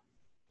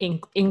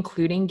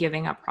 including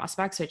giving up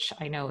prospects, which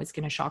I know is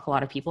going to shock a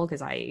lot of people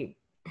because I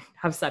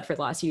have said for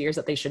the last few years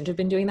that they shouldn't have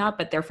been doing that,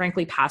 but they're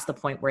frankly past the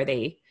point where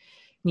they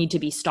need to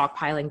be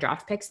stockpiling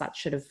draft picks. That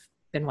should have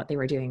been what they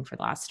were doing for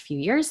the last few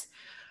years.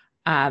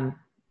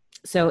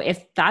 So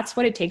if that's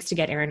what it takes to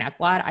get Aaron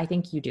Ekblad, I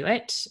think you do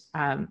it.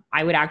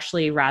 I would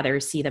actually rather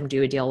see them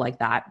do a deal like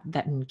that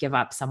than give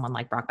up someone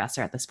like Brock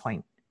Besser at this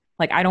point.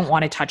 Like, I don't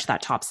want to touch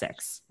that top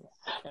six.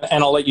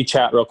 And I'll let you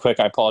chat real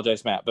quick. I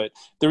apologize, Matt. But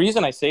the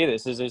reason I say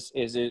this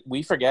is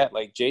we forget,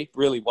 like, Jake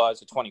really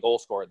was a 20-goal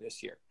scorer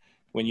this year.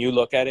 When you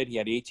look at it, he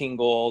had 18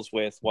 goals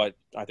with what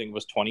I think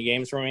was 20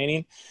 games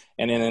remaining.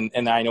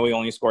 And I know he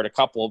only scored a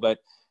couple, but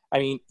I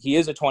mean, he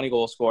is a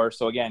 20-goal scorer.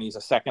 So again, he's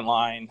a second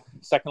line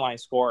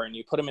scorer, and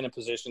you put him in a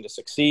position to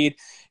succeed.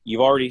 We've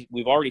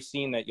already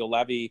seen that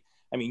Juolevi.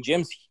 I mean,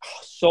 Jim's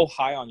so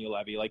high on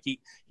Juolevi. Like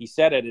he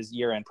said at his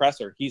year-end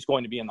presser, he's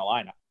going to be in the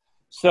lineup.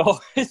 So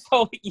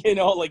you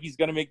know, like he's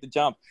going to make the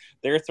jump.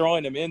 They're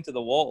throwing him into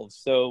the Wolves.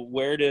 So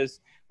where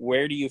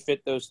do you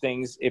fit those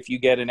things if you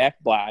get an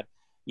Ekblad?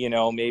 You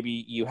know,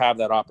 maybe you have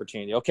that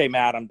opportunity. Okay,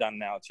 Matt, I'm done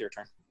now. It's your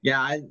turn.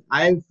 Yeah,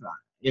 I've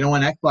you know,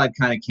 when Ekblad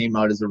kind of came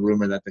out as a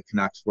rumor that the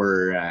Canucks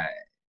were,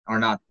 or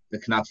not the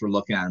Canucks were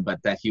looking at him,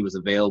 but that he was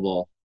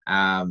available,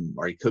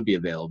 or he could be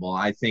available,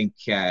 I think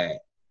the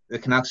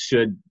Canucks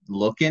should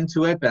look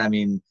into it. But I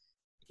mean,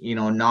 you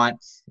know, not,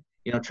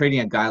 you know, trading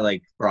a guy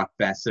like Brock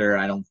Besser,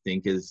 I don't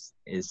think is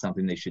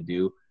something they should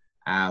do.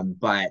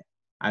 But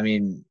I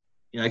mean,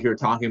 you know, like you were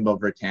talking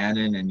about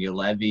Virtanen and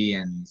Juolevi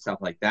and stuff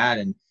like that,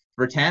 and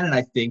Virtanen,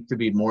 I think, to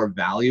be more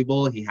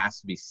valuable, he has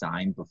to be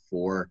signed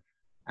before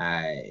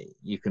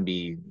you can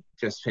be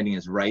just hitting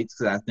his rights.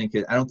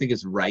 Because I don't think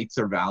his rights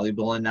are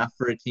valuable enough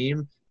for a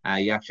team.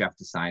 You actually have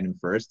to sign him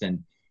first,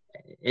 and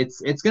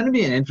it's going to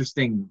be an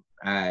interesting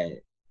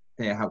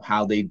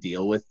how they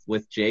deal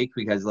with Jake,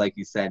 because, like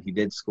you said, he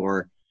did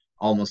score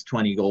almost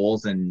 20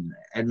 goals, and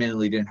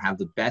admittedly didn't have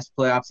the best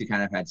playoffs. He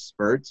kind of had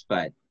spurts,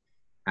 but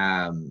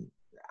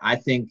I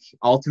think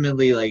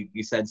ultimately, like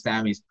you said,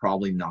 Sam, he's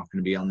probably not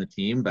going to be on the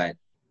team, but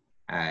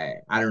I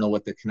don't know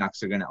what the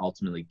Canucks are going to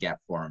ultimately get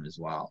for him as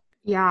well.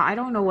 Yeah, I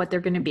don't know what they're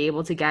going to be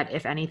able to get,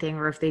 if anything,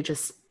 or if they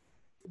just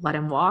let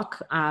him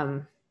walk.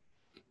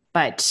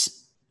 But,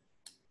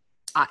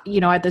 you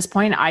know, at this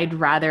point, I'd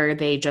rather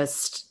they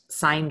just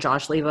sign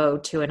Josh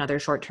Leivo to another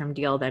short-term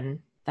deal than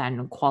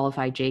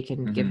qualify Jake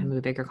and give him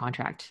a bigger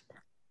contract.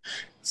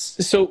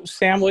 So,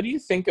 Sam, what do you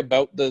think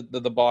about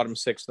the bottom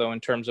six, though, in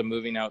terms of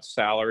moving out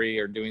salary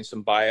or doing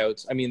some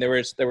buyouts? I mean, there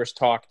was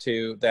talk,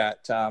 too,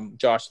 that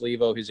Josh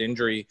Leivo, his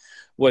injury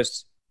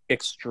was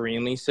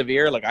extremely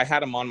severe. Like, I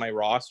had him on my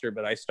roster,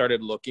 but I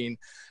started looking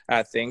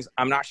at things.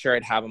 I'm not sure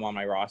I'd have him on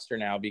my roster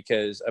now,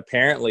 because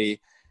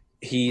apparently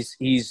his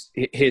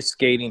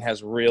skating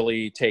has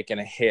really taken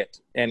a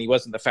hit, and he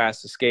wasn't the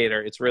fastest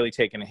skater. It's really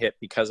taken a hit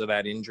because of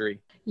that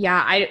injury.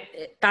 Yeah,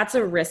 that's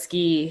a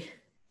risky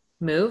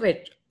move.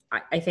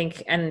 I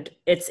think, and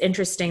it's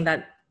interesting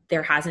that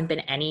there hasn't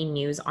been any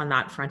news on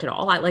that front at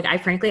all.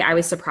 I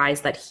was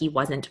surprised that he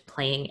wasn't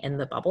playing in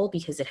the bubble,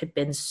 because it had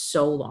been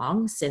so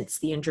long since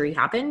the injury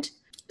happened.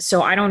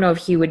 So I don't know if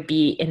he would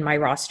be in my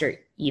roster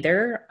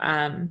either.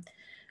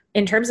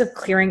 In terms of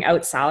clearing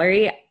out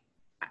salary,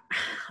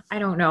 I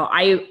don't know.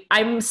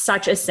 I'm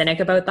such a cynic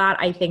about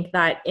that. I think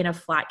that in a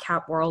flat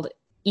cap world,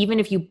 even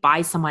if you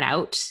buy someone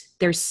out,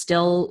 there's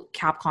still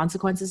cap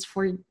consequences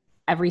for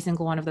every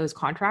single one of those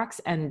contracts.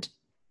 And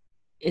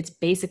it's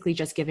basically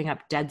just giving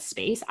up dead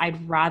space.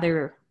 I'd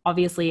rather,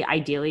 obviously,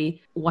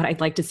 ideally, what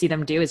I'd like to see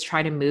them do is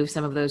try to move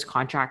some of those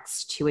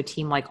contracts to a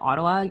team like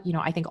Ottawa.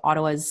 I think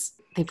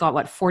they've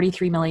got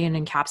 43 million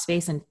in cap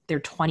space, and they're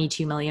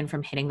 22 million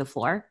from hitting the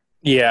floor.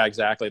 Yeah,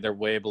 exactly. They're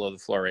way below the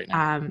floor right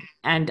now.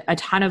 And a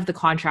ton of the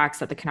contracts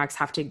that the Canucks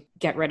have to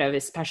get rid of,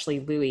 especially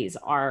Louis,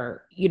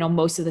 are,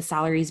 most of the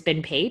salary's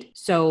been paid.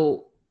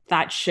 So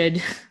that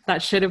should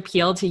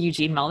appeal to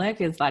Eugene Melnyk,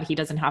 is that he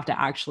doesn't have to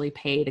actually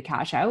pay the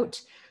cash out.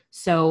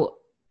 So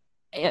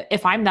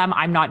if I'm them,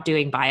 I'm not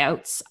doing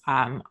buyouts.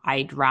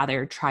 I'd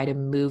rather try to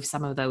move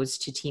some of those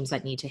to teams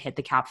that need to hit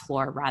the cap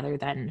floor rather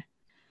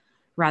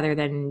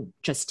than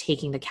just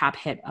taking the cap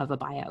hit of a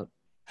buyout.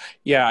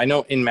 Yeah, I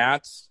know in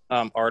Matt's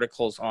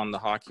articles on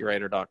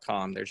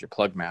thehockeywriter.com, there's your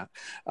plug, Matt.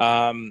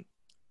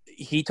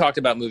 He talked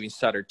about moving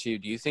Sutter too.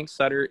 Do you think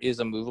Sutter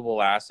is a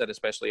movable asset,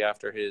 especially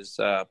after his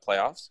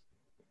playoffs?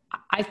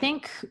 I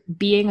think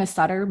being a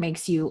Sutter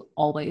makes you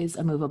always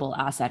a movable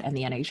asset in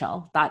the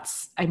NHL.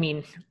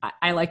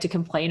 I like to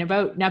complain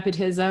about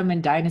nepotism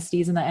and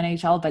dynasties in the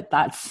NHL, but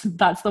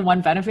that's the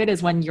one benefit,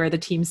 is when you're the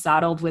team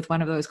saddled with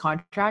one of those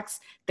contracts,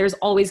 there's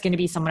always going to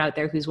be someone out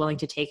there who's willing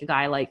to take a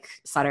guy like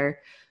Sutter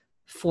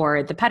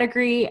for the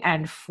pedigree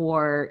and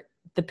for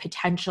the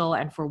potential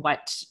and for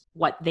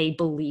what they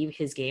believe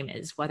his game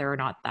is, whether or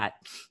not that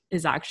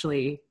is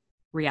actually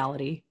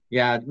reality.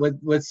 Yeah,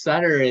 with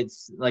Sutter,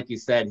 it's like you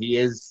said, he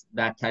is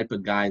that type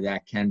of guy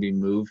that can be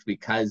moved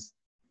because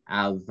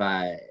of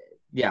like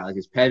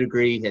his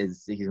pedigree.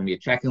 He's going to be a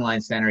checking line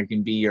center. He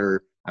can be a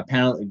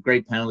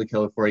great penalty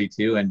killer for you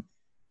too, and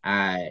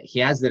he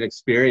has that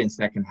experience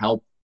that can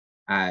help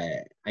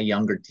a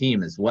younger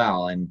team as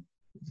well. And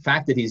the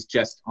fact that he's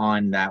just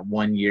on that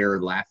 1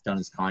 year left on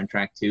his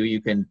contract too,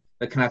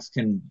 the Canucks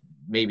can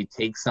maybe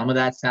take some of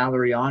that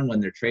salary on when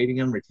they're trading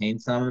him, retain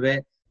some of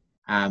it,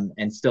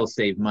 and still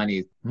save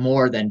money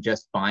more than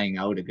just buying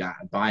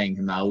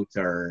him out,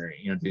 or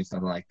doing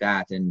something like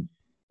that. And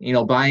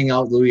buying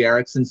out Louis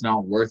Eriksson's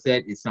not worth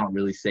it. It's not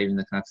really saving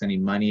the Canucks any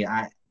money.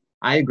 I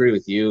agree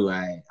with you.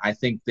 I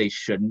think they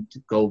shouldn't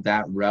go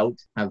that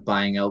route of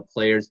buying out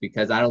players,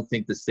 because I don't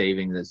think the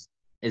savings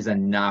is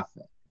enough.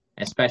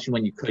 Especially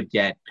when you could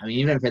get,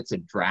 even if it's a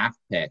draft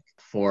pick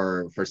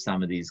for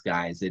some of these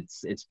guys,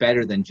 it's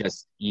better than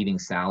just eating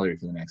salary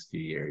for the next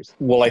few years.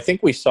 Well, I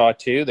think we saw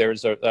too.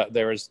 There's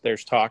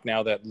talk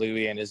now that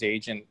Louis and his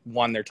agent,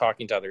 one, they're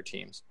talking to other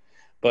teams,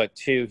 but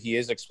two, he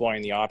is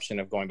exploring the option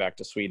of going back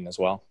to Sweden as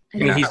well.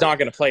 He's not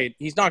going to play.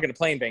 He's not going to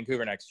play in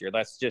Vancouver next year.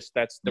 That's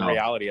the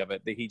reality of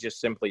it. That he just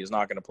simply is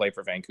not going to play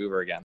for Vancouver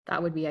again.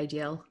 That would be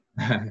ideal.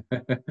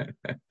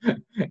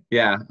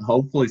 Yeah,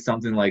 hopefully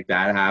something like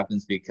that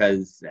happens,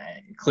 because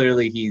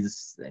clearly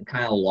he's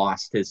kind of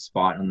lost his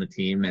spot on the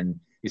team, and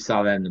you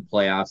saw that in the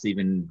playoffs.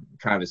 Even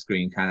Travis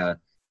Green kind of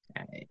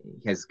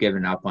has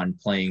given up on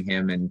playing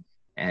him,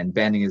 and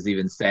Benning has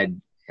even said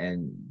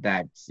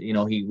that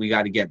we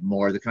got to get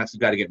more. The Canucks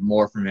have got to get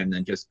more from him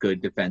than just good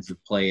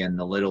defensive play and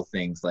the little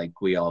things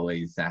like we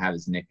always have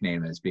his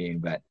nickname as being.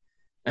 But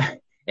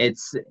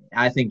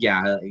I think,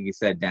 like you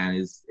said, Dan,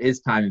 his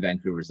time in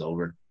Vancouver is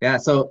over. Yeah.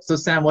 So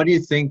Sam, what do you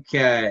think?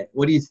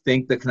 What do you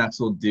think the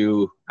Canucks will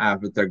do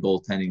with their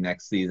goaltending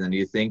next season? Do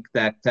you think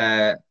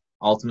that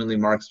ultimately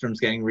Markstrom's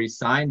getting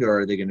re-signed,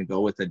 or are they going to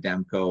go with a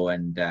Demko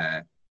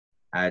and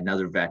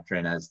another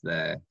veteran as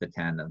the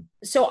tandem?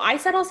 So I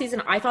said all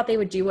season I thought they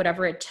would do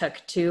whatever it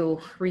took to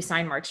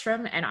re-sign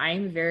Markstrom, and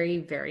I'm very,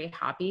 very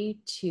happy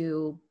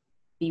to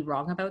be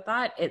wrong about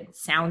that. It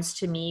sounds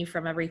to me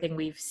from everything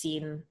we've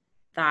seen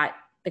that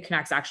the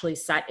Canucks actually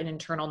set an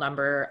internal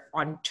number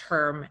on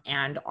term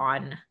and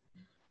on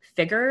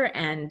figure,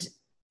 and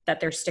that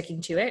they're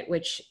sticking to it,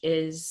 which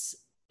is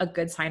a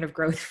good sign of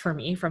growth for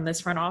me from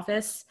this front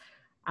office.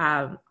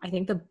 I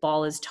think the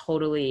ball is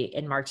totally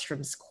in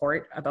Markstrom's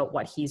court about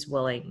what he's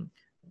willing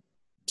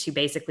to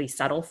basically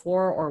settle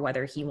for, or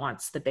whether he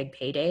wants the big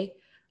payday.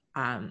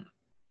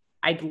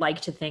 I'd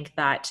like to think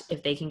that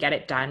if they can get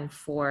it done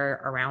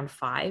for around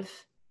 5,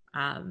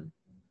 and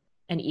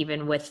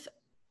even with,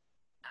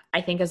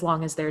 I think as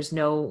long as there's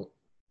no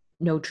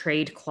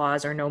trade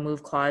clause or no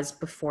move clause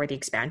before the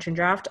expansion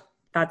draft,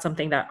 that's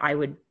something that I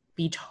would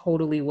be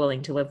totally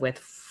willing to live with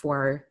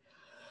for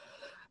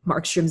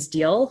Markstrom's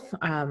deal.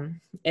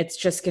 It's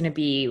just going to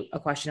be a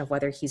question of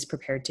whether he's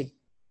prepared to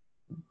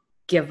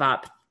give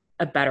up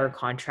a better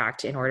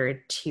contract in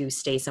order to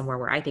stay somewhere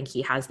where I think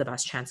he has the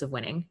best chance of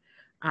winning.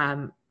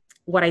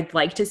 What I'd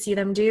like to see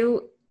them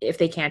do, if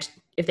they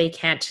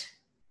can't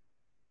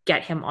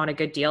get him on a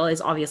good deal,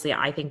 is obviously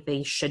I think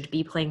they should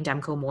be playing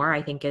Demko more.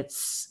 I think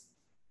it's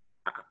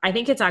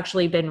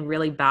actually been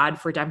really bad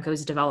for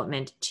Demko's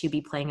development to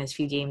be playing as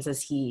few games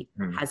as he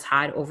has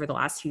had over the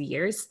last few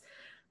years.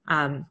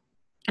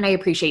 And I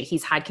appreciate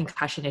he's had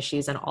concussion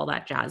issues and all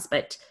that jazz.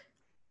 But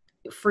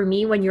for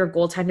me, when your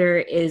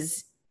goaltender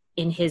is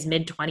in his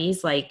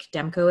mid-20s like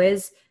Demko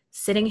is,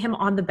 sitting him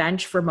on the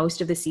bench for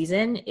most of the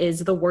season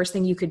is the worst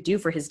thing you could do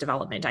for his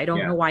development. I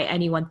don't know why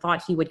anyone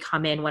thought he would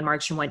come in when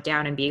Markstrom went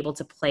down and be able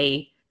to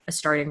play a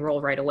starting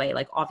role right away.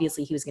 Like,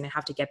 obviously he was going to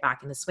have to get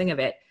back in the swing of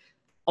it.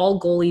 All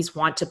goalies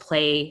want to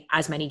play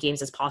as many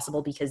games as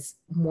possible because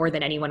more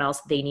than anyone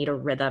else, they need a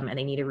rhythm and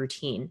they need a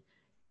routine.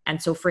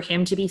 And so for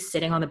him to be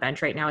sitting on the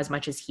bench right now as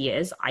much as he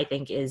is, I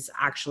think is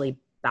actually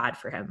bad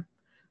for him.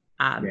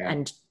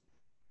 And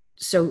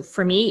so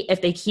for me, if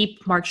they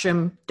keep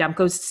Markstrom,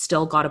 Demko's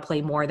still got to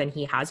play more than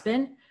he has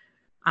been.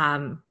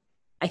 I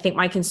think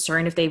my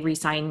concern if they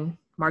re-sign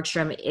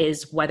Markstrom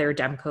is whether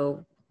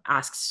Demko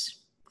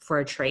asks for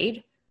a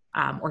trade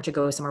or to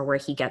go somewhere where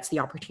he gets the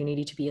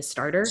opportunity to be a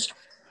starter.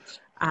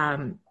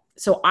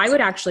 So I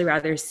would actually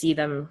rather see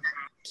them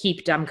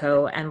keep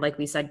Demko and, like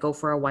we said, go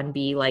for a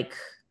 1B like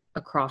a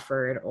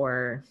Crawford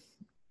or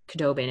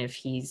Khudobin if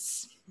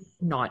he's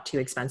not too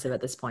expensive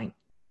at this point.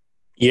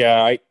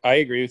 Yeah, I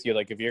agree with you.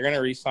 Like, if you're going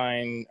to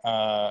re-sign,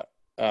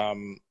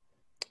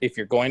 if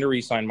you're going to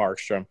re-sign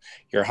Markstrom,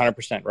 you're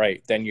 100%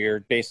 right. Then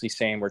you're basically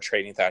saying we're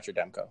trading Thatcher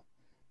Demko.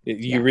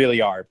 You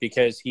really are,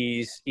 because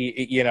he's,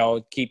 you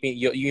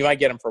might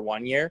get him for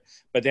 1 year,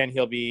 but then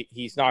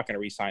he's not going to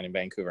re-sign in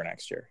Vancouver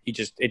next year.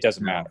 It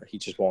doesn't matter. He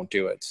just won't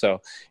do it.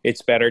 So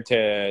it's better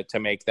to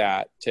make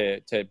that,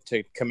 to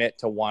commit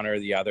to one or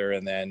the other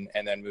and then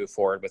move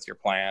forward with your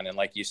plan. And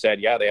like you said,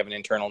 they have an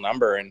internal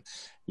number, and,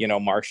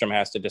 Markstrom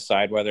has to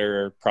decide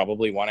whether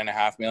probably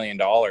 $1.5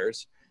 million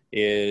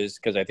is,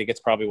 because I think it's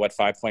probably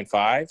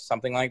 5.5,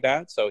 something like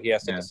that. So he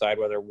has to decide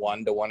whether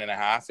 1 to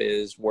 1.5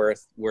 is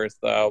worth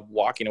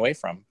walking away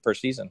from per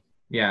season.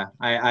 Yeah,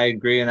 I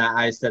agree. And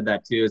I said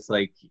that too. It's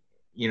like,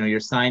 you're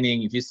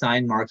signing, if you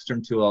sign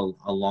Markstrom to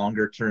a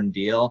longer term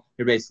deal,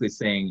 you're basically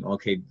saying,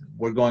 okay,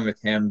 we're going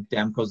with him.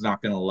 Demko's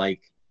not going to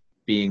like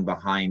being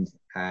behind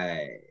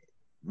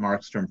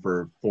Markstrom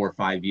for 4 or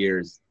 5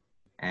 years.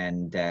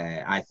 And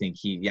I think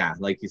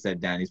like you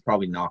said, Dan, he's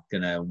probably not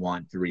going to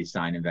want to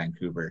re-sign in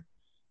Vancouver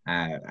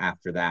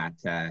after that.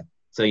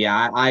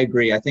 I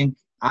agree. I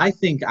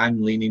think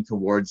I'm leaning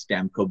towards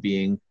Demko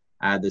being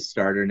the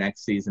starter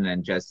next season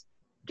and just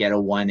get a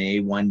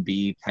 1A,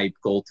 1B type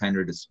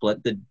goaltender to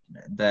split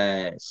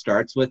the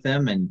starts with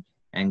him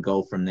and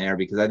go from there,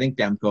 because I think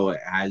Demko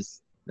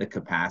has the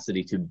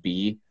capacity to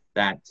be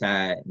that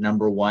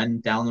number one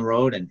down the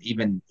road, and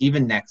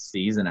even next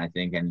season, I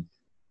think. And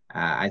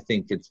I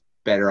think it's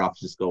better off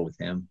just go with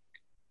him.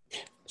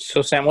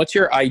 So Sam, what's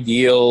your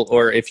ideal,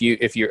 or if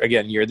you're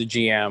again, you're the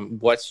GM,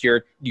 what's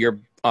your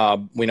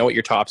we know what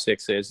your top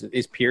six is.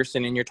 Is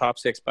Pearson in your top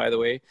six, by the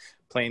way,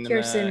 playing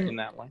in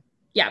that line?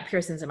 Yeah,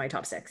 Pearson's in my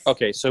top six.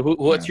 Okay, so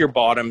what's your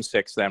bottom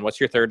six then? What's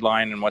your third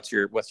line and what's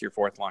your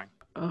fourth line?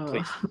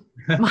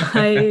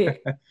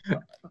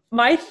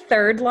 My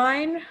third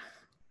line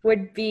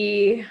would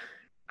be,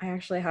 I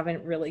actually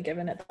haven't really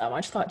given it that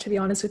much thought, to be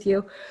honest with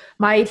you.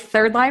 My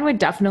third line would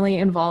definitely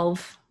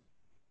involve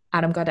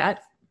Adam Gaudette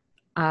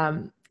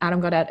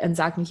and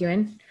Zach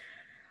McEwen.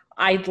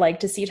 I'd like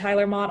to see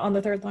Tyler Mott on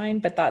the third line,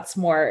 but that's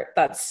more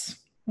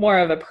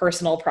of a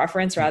personal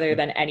preference rather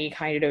than any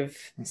kind of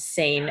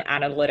sane,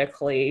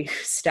 analytically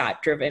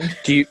stat-driven.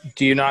 Do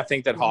you not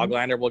think that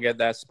Hoglander will get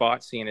that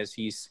spot, seeing as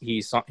he's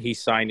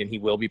signed and he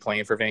will be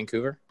playing for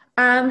Vancouver?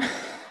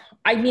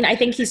 I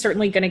think he's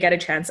certainly going to get a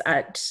chance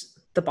at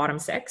the bottom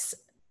six.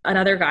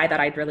 Another guy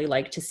that I'd really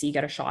like to see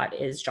get a shot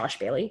is Josh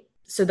Bailey.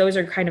 So those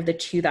are kind of the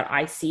two that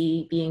I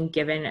see being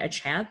given a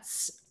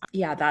chance.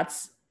 Yeah,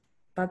 that's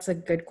a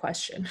good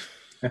question.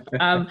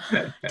 Do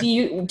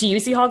you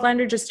see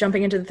Hoglander just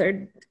jumping into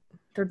the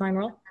third line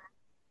role?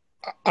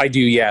 I do,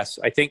 yes.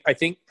 I think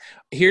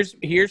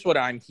here's what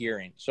I'm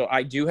hearing. So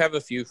I do have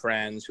a few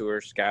friends who are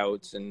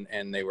scouts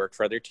and they work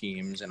for other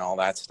teams and all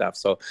that stuff.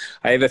 So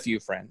I have a few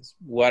friends.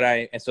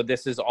 And so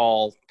this is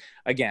all,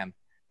 again,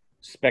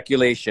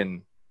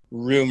 speculation,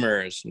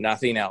 rumors,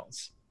 nothing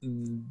else.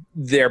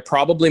 They're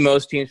probably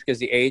most teams, because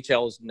the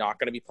AHL is not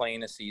going to be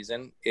playing a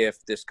season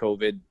if this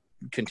COVID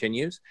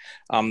continues.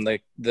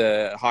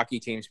 The hockey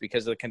teams,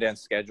 because of the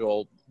condensed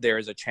schedule, there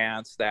is a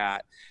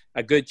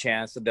good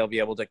chance that they'll be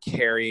able to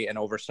carry an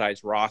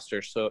oversized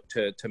roster so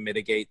to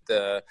mitigate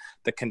the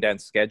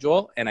condensed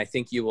schedule. And I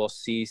think you will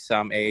see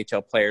some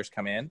AHL players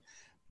come in.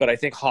 But I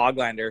think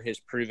Hoglander has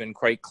proven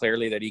quite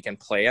clearly that he can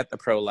play at the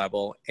pro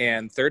level.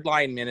 And third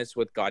line minutes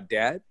with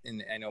Gaudette,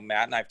 and I know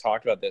Matt and I have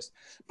talked about this,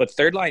 but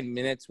third line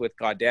minutes with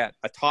Gaudette,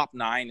 a top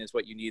 9 is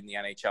what you need in the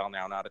NHL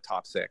now, not a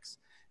top 6.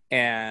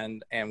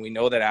 And we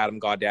know that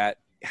Adam Gaudette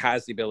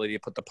has the ability to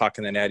put the puck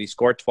in the net. He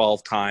scored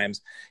 12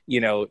 times.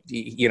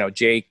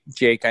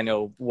 Jake, I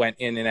know, went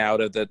in and out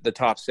of the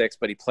top 6,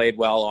 but he played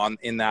well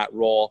in that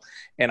role.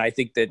 And I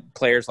think that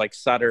players like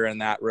Sutter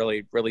and that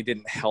really, really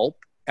didn't help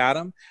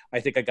Adam. I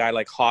think a guy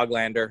like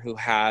Hoglander, who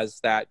has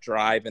that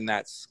drive and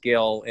that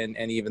skill and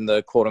even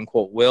the quote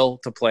unquote will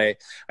to play,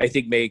 I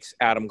think makes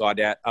Adam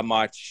Gaudette a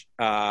much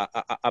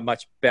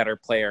better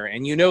player.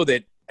 And you know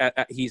that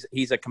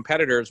he's a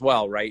competitor as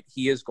well, right?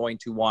 He is going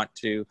to want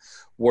to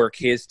work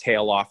his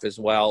tail off as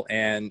well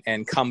and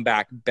come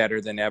back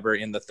better than ever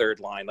in the third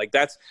line. Like,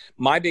 that's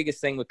my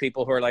biggest thing with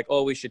people who are like,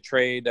 oh, we should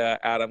trade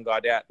Adam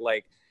Gaudette.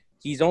 Like,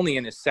 he's only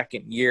in his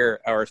second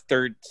year,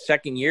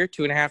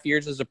 2.5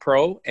 years as a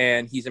pro,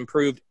 and he's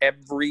improved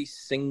every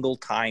single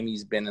time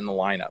he's been in the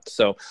lineup.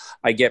 So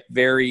I get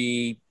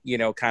very,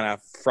 kind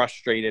of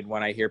frustrated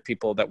when I hear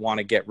people that want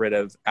to get rid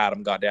of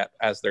Adam Gaudette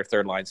as their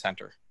third line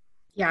center.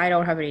 Yeah, I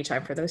don't have any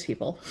time for those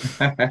people.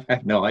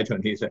 No, I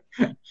don't either.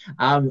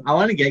 I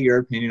want to get your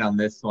opinion on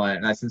this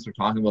one. Since we're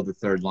talking about the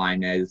third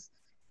line, do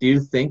you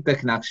think the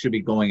Canucks should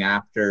be going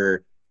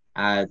after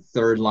a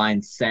third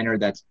line center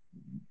that's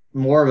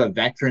more of a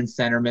veteran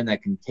centerman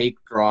that can take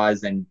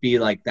draws and be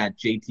like that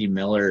JT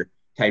Miller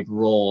type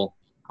role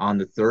on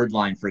the third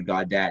line for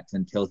Gaudette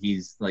until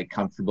he's like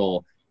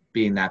comfortable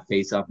being that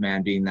face-off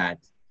man, being that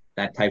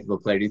type of a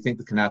player? Do you think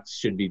the Canucks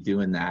should be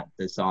doing that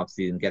this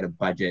offseason, get a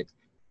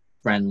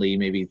budget-friendly,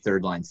 maybe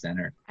third-line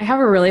center? I have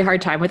a really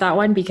hard time with that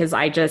one because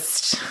I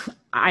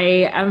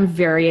am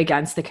very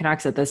against the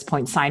Canucks at this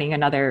point signing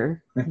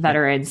another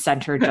veteran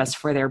center just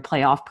for their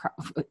playoff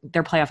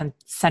and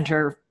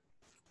center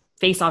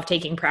face-off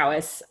taking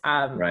prowess.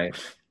 Right.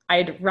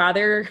 I'd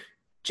rather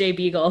Jay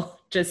Beagle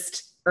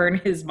just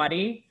earn his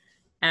money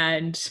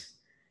and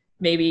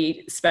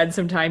maybe spend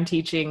some time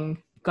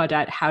teaching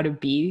Gaudette how to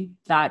be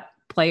that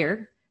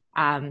player,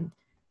 and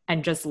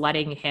just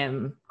letting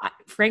him.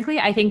 Frankly,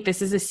 I think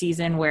this is a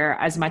season where,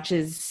 as much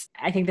as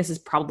I think this is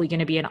probably going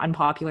to be an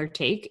unpopular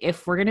take,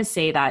 if we're going to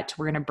say that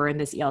we're going to burn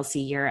this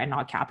ELC year and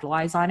not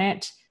capitalize on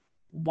it,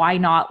 why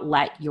not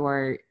let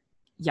your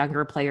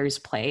younger players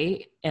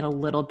play in a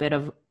little bit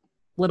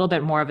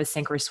more of a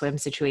sink or swim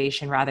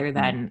situation rather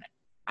than,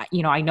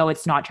 I know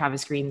it's not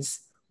Travis Green's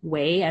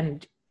way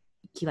and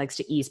he likes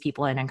to ease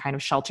people in and kind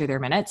of shelter their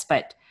minutes,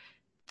 but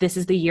this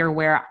is the year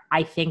where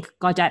I think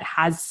Gaudette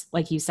has,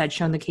 like you said,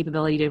 shown the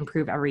capability to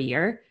improve every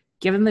year.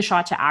 Give him the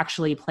shot to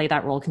actually play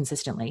that role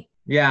consistently.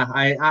 Yeah,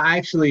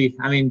 I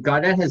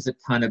Gaudette has a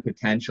ton of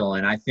potential,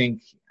 and I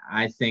think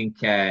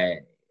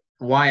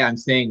why I'm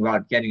saying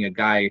about getting a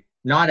guy,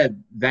 not a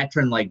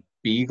veteran like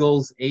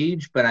Beagle's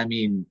age, but I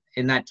mean,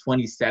 in that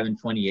 27,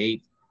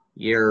 28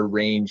 year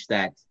range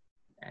that,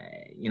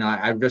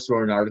 I just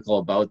wrote an article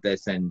about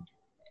this, and,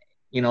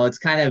 it's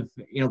kind of,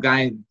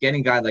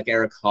 getting a guy like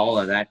Erik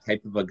Haula, that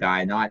type of a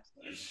guy, not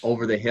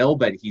over the hill,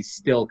 but he's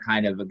still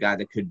kind of a guy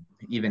that could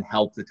even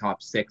help the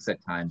top six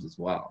at times as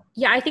well.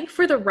 Yeah, I think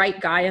for the right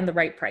guy and the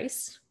right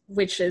price,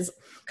 which is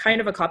kind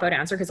of a cop-out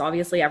answer because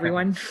obviously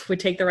everyone would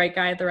take the right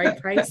guy at the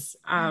right price.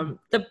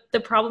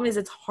 The problem is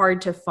it's hard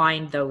to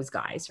find those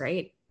guys,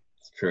 right?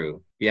 It's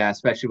true. Yeah,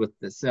 especially with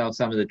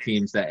some of the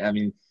teams that,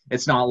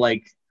 it's not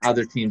like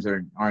other teams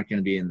aren't going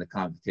to be in the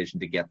competition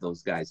to get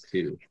those guys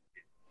too.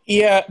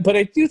 Yeah, but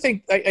I do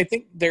think I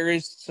think there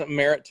is some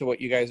merit to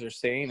what you guys are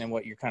saying and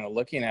what you're kind of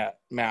looking at,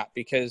 Matt,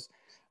 because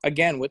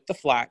again, with the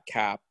flat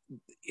cap,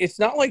 it's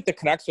not like the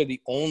Canucks are the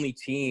only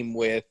team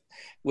with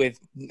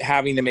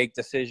having to make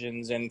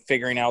decisions and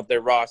figuring out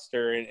their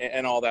roster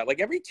and all that. Like,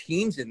 every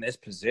team's in this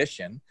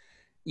position,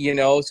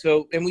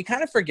 so, and we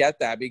kind of forget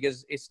that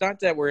because it's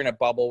not that we're in a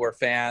bubble, we're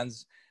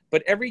fans,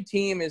 but every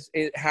team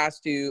has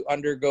to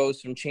undergo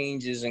some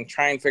changes and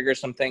try and figure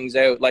some things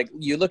out. Like,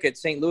 you look at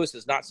St. Louis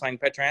has not signed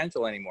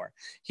Pietrangelo anymore.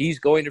 He's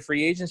going to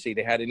free agency.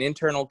 They had an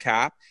internal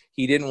cap.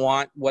 He didn't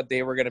want what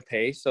they were going to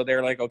pay. So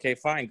they're like, okay,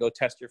 fine, go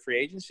test your free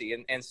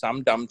agency. And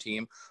some dumb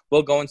team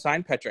will go and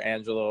sign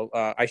Pietrangelo.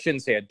 I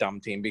shouldn't say a dumb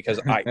team because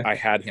I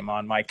had him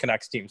on my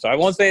Canucks team. So I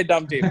won't say a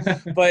dumb team,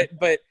 but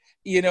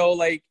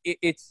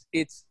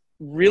it's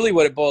really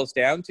what it boils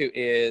down to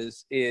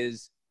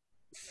is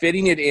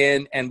fitting it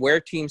in and where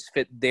teams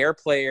fit their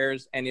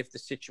players and if the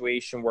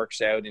situation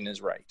works out and is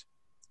right.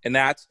 And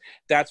that's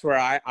where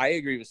I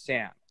agree with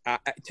Sam.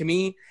 To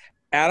me,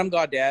 Adam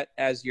Gaudette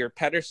as your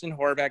Pettersson,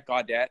 Horvat,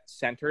 Gaudette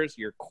centers,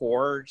 your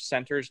core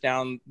centers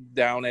down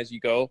as you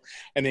go.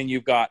 And then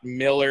you've got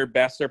Miller,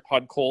 Besser,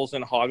 Podkolzin,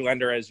 and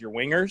Hoglander as your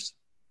wingers.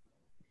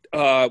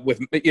 That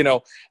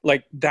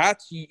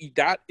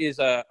is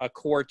a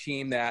core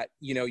team that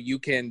you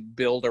can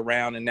build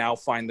around and now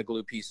find the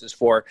glue pieces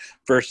for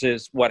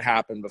versus what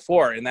happened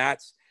before. And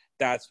that's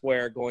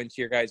where, going to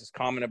your guys'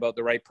 comment about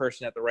the right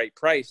person at the right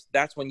price,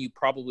 that's when you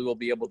probably will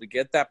be able to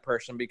get that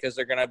person because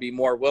they're going to be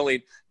more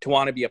willing to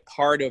want to be a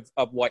part of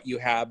what you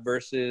have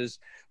versus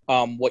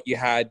what you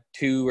had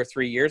 2 or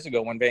 3 years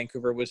ago when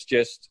Vancouver was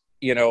just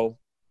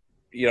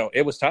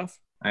it was tough.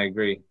 I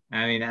agree.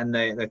 And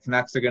the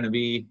Canucks are going to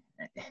be.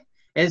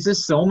 It's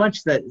just so much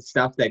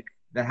stuff that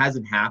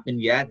hasn't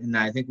happened yet, and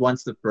I think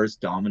once the first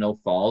domino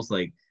falls,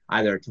 like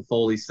either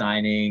Toffoli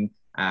signing,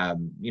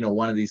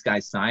 one of these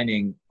guys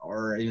signing,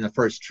 or even the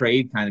first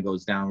trade kind of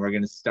goes down, we're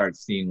going to start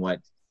seeing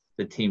what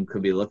the team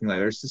could be looking like.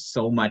 There's just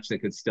so much that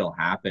could still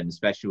happen,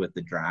 especially with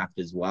the draft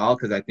as well,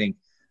 because I think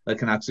the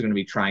Canucks are going to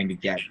be trying to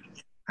get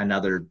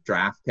another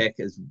draft pick,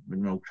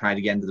 try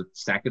to get into the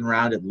second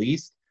round at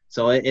least.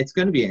 So it's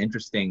going to be an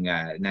interesting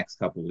next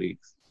couple of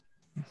weeks.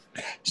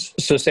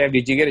 So, Sam,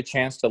 did you get a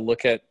chance to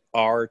look at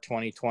our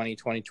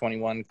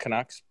 2020-2021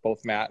 Canucks,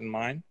 both Matt and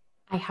mine?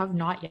 I have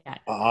not yet.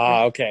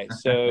 Okay.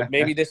 So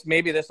maybe this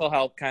will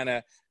help kind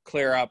of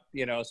clear up,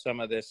 some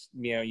of this.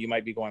 You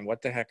might be going,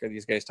 "What the heck are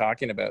these guys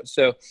talking about?"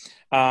 So,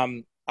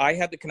 I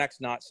had the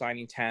Canucks not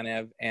signing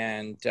Tanev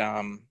and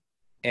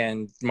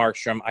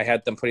Markstrom. I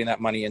had them putting that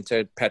money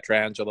into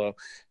Pietrangelo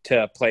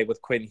to play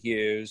with Quinn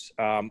Hughes.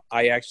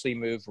 I actually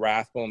moved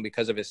Rathbone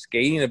because of his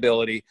skating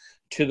ability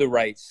to the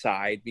right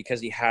side, because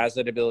he has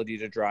that ability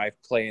to drive,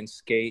 play, and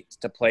skate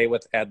to play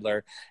with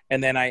Edler.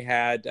 And then I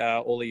had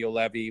Olli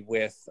Juolevi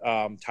with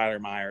Tyler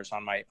Myers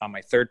on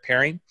my third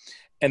pairing.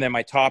 And then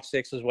my top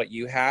six is what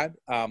you had.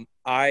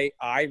 I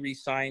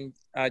re-signed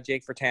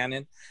Jake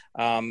Virtanen,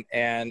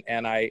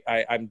 and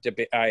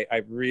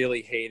I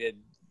really hated.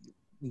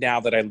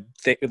 Now that I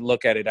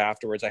look at it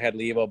afterwards, I had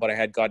Levo, but I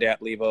had Gaudette,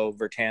 Levo,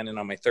 Virtanen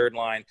on my third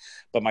line.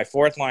 But my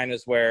fourth line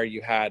is where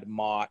you had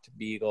Mott,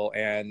 Beagle,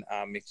 and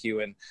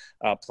McEwen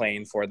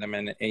playing for them,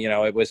 and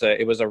it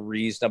was a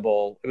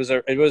reasonable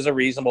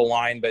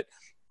line. But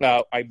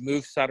I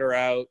moved Sutter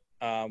out,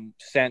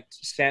 sent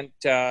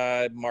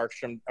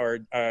Markstrom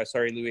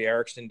Louis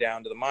Eriksson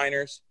down to the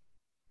minors.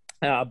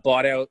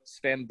 Bought out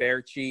Sven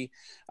Baertschi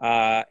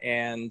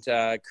and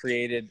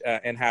created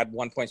and had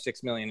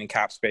 $1.6 million in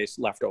cap space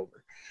left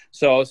over.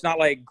 So it's not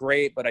like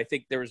great, but I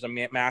think there was a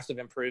massive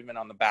improvement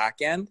on the back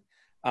end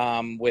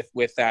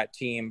with that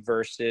team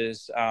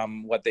versus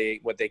what they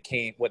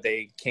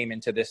came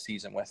into this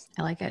season with.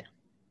 I like it.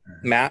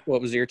 Matt,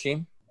 what was your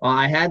team? Well,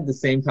 I had the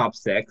same top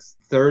six.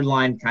 Third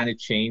line kind of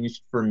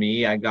changed for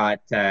me. I got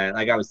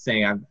like I was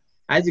saying,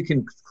 as you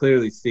can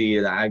clearly see,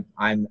 I'm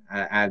an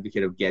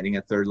advocate of getting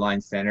a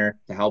third-line center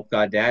to help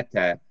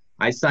Gaudette.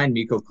 I signed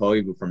Mikko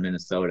Koivu from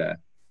Minnesota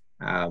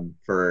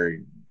for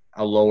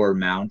a lower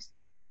amount.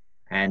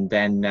 And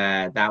then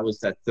that was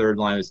the third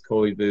line was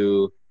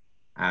Koivu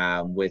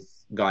with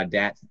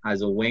Gaudette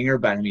as a winger.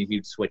 But, I mean,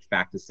 he'd switch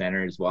back to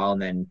center as well.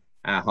 And then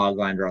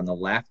Hoglander on the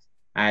left.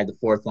 The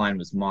fourth line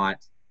was Mott,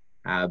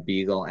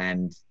 Beagle,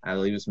 and I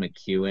believe it was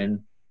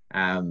McEwen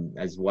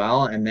as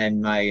well. And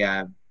then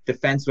my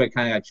defense kind of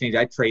got changed.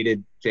 I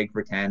traded Jake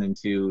Virtanen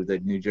to the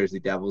New Jersey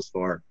Devils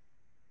for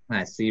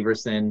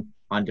Severson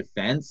on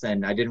defense,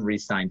 and I didn't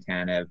re-sign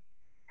Tanev.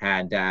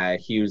 Had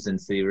Hughes and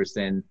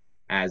Severson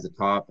as a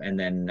top, and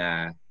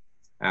then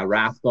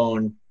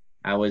Rathbone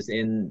was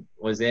in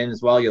as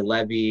well.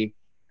 Juolevi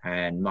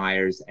and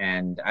Myers,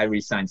 and I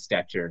re-signed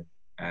Stetcher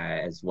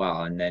as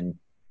well, and then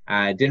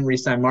I didn't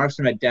re-sign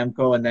Markstrom at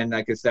Demko, and then,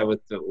 like I said,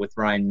 with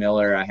Ryan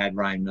Miller, I had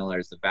Ryan Miller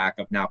as the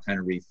backup. Now kind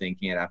of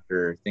rethinking it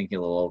after thinking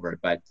a little over it,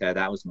 but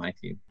that was my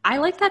team. I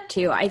like that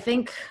too. I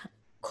think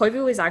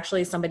Koivu was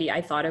actually somebody I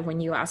thought of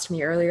when you asked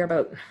me earlier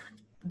about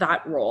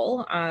that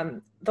role.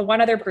 The one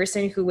other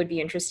person who would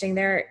be interesting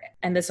there,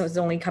 and this was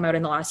only come out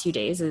in the last few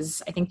days,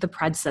 is I think the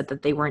Preds said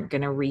that they weren't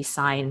going to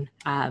re-sign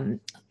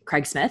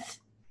Craig Smith.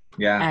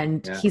 Yeah.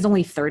 And he's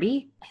only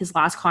 30. His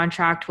last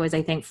contract was,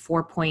 I think,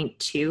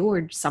 4.2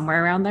 or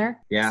somewhere around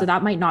there. Yeah. So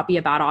that might not be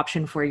a bad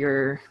option for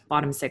your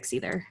bottom six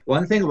either.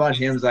 One thing about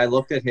him is I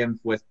looked at him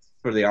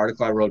for the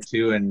article I wrote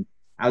too, and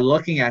I was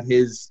looking at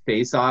his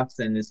face-offs,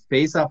 and his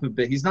face-off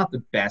he's not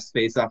the best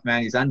face-off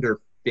man. He's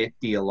under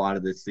 50 a lot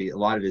of his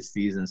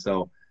season.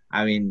 So,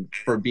 I mean,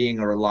 for being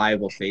a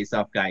reliable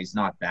face-off guy, he's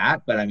not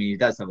that, but I mean, he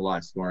does have a lot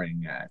of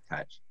scoring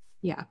touch.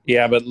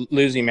 Yeah, but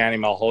losing Manny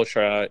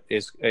Malhotra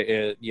is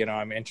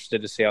I'm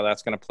interested to see how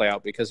that's going to play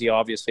out, because he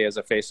obviously, as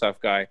a face-off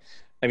guy,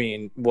 I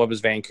mean, what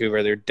was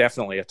Vancouver? They're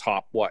definitely a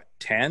top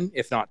 10,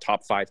 if not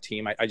top 5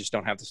 team. I just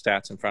don't have the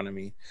stats in front of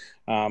me.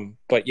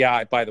 But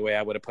yeah, by the way,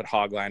 I would have put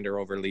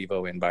Hoglander over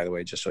Levo in, by the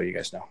way, just so you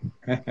guys know.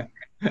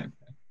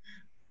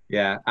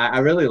 Yeah, I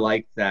really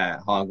like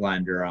that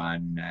Hoglander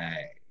on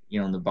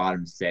in the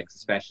bottom six,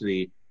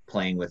 especially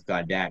playing with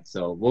Gaudette.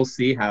 So we'll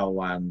see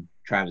how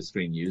Travis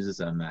Green uses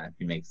him if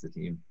he makes the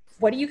team.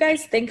 What do you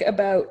guys think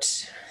about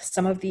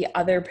some of the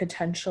other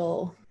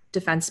potential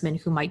defensemen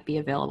who might be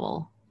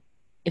available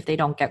if they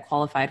don't get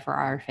qualified for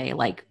RFA,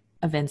 like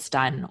a Vince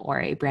Dunn or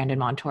a Brandon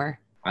Montour?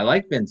 I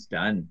like Vince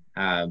Dunn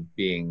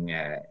being,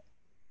 a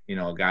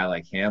guy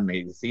like him.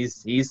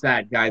 He's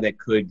that guy that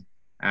could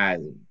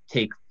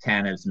take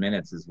Tanev's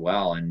minutes as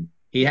well. And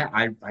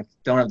I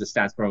don't have the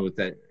stats for him with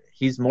that.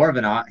 He's more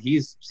of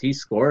he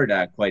scored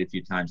quite a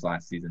few times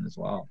last season as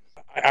well.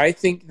 I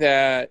think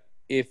that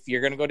if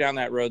you're going to go down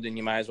that road, then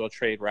you might as well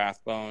trade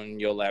Rathbone,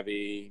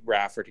 Juolevi,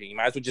 Rafferty. You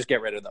might as well just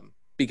get rid of them,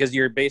 because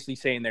you're basically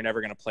saying they're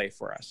never going to play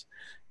for us.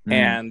 Mm-hmm.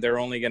 And they're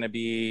only going to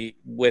be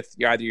with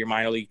either your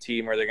minor league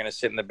team, or they're going to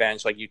sit in the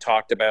bench like you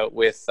talked about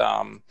with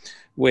Thatcher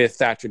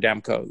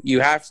Demko.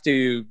 You have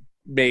to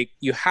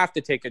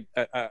take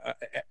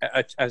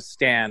a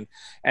stand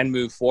and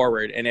move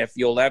forward. And if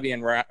Juolevi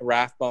and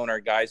Rathbone are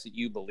guys that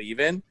you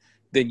believe in,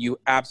 then you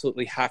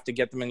absolutely have to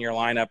get them in your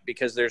lineup,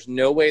 because there's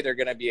no way they're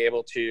going to be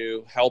able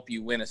to help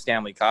you win a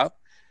Stanley Cup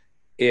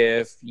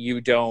if you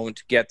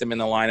don't get them in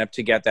the lineup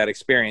to get that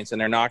experience.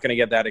 And they're not going to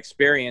get that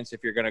experience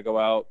if you're going to go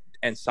out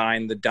and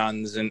sign the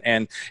Duns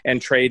and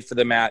trade for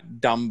the Matt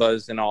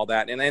Dumbas and all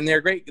that. And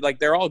they're great. Like,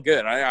 they're all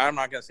good. I'm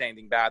not going to say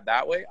anything bad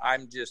that way.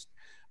 I'm just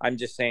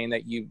saying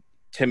that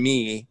to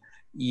me,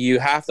 you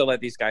have to let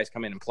these guys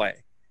come in and play.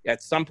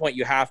 At some point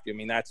you have to. I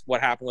mean, that's what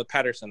happened with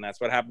Pettersson.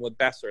 That's what happened with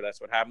Besser. That's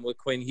what happened with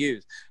Quinn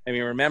Hughes. I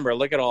mean, remember,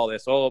 look at all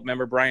this. Oh,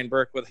 remember Brian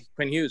Burke with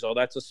Quinn Hughes. Oh,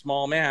 that's a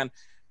small man.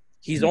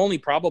 He's only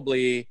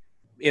probably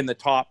in the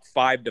top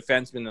 5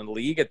 defensemen in the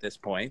league at this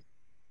point.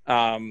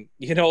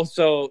 You know,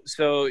 so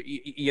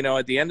you know,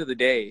 at the end of the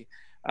day,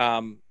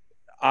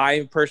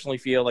 I personally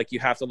feel like you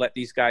have to let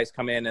these guys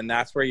come in, and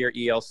that's where your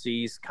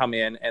ELCs come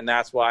in. And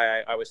that's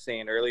why I was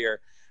saying earlier,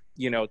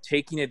 you know,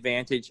 taking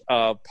advantage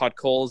of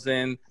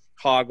Podkolzin,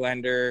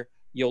 Hoglander,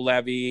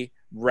 Juolevi,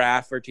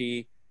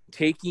 Rafferty,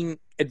 taking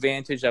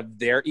advantage of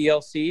their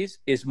ELCs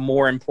is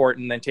more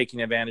important than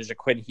taking advantage of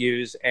Quinn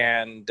Hughes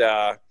and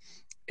Elias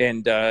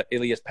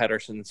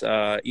Pettersson's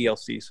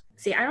ELCs.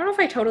 See, I don't know if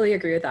I totally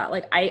agree with that.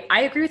 Like,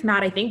 I agree with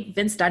Matt. I think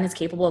Vince Dunn is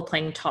capable of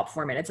playing top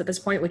 4 minutes at this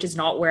point, which is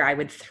not where I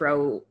would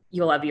throw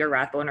Juolevi or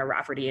Rathbone or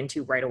Rafferty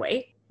into right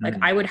away. Like,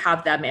 I would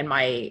have them in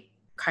my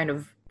kind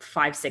of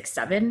 5, 6,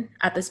 7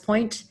 at this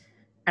point.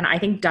 And I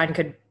think Dunn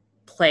could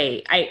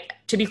play.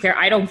 To be clear,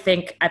 I don't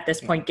think at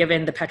this point,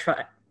 given the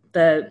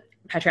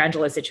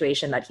Pietrangelo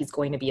situation, that he's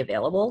going to be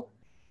available.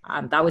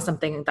 That was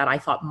something that I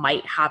thought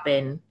might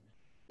happen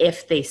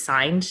if they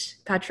signed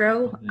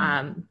Petro.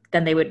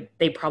 Then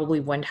they probably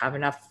wouldn't have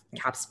enough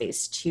cap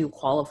space to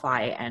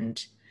qualify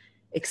and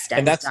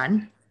extend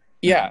Dunn.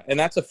 Yeah, and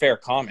that's a fair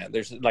comment.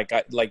 There's like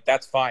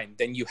that's fine.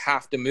 Then you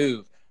have to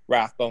move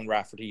Rathbone,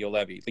 Rafferty,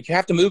 Juolevi. Like, you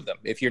have to move them.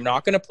 If you're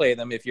not going to play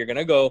them, if you're going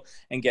to go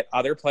and get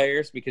other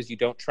players because you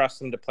don't trust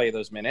them to play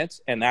those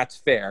minutes, and that's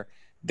fair,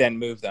 then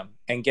move them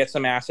and get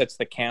some assets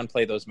that can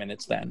play those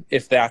minutes then,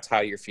 if that's how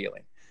you're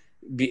feeling.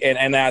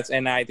 And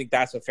I think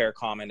that's a fair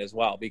comment as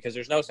well, because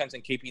there's no sense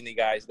in keeping the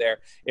guys there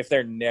if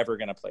they're never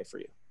going to play for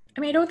you.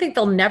 I mean, I don't think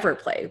they'll never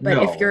play, but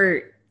if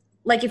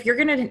you're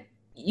going to,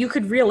 you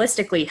could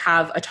realistically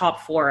have a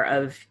top 4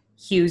 of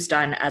Hughes,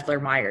 Dunn,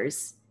 Edler,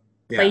 Myers.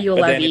 Play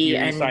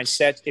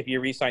Juolevi, if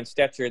you re-sign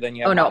Stetcher, then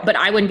you have Myers. But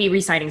I wouldn't be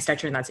re-signing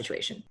Stetcher in that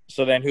situation.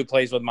 So then who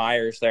plays with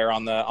Myers there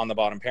on the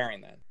bottom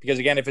pairing then? Because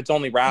again, if it's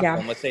only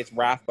Rathbone, let's say it's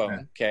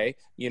Rathbone, okay?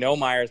 You know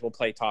Myers will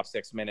play top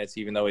 6 minutes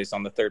even though he's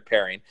on the third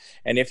pairing.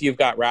 And if you've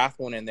got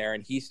Rathbone in there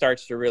and he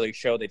starts to really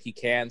show that he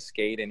can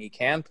skate and he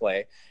can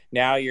play,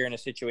 now you're in a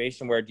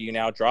situation where do you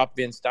now drop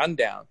Vince Dunn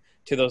down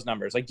to those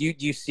numbers? Like, do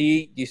you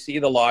see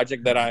the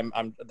logic that I'm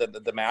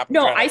the map?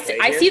 No, I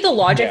see the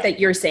logic that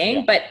you're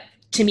saying, but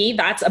to me,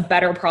 that's a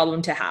better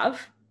problem to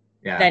have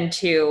than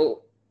to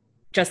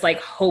just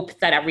like hope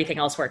that everything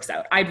else works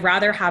out. I'd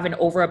rather have an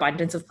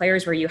overabundance of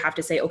players where you have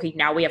to say, okay,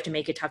 now we have to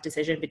make a tough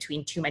decision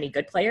between too many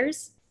good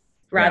players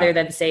rather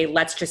than say,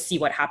 let's just see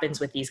what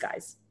happens with these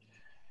guys.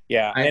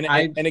 Yeah.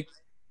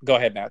 Go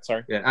ahead, Matt.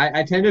 Sorry. Yeah,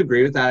 I tend to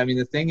agree with that. I mean,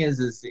 the thing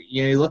is,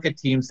 you know, you look at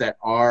teams that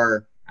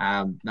are,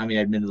 I mean,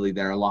 admittedly,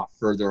 they're a lot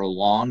further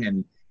along,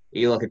 and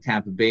you look at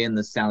Tampa Bay in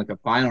the Stanley Cup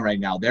final right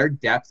now, their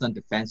depth on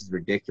defense is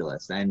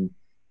ridiculous. And,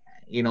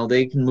 you know,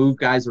 they can move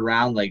guys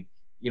around, like,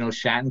 you know,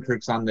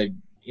 Shattenkirk's on the,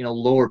 you know,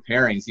 lower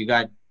pairings. You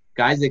got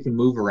guys that can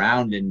move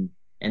around, and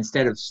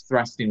instead of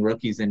thrusting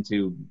rookies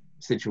into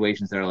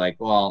situations that are like,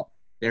 well,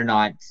 they're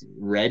not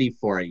ready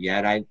for it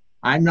yet.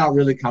 I'm not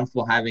really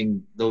comfortable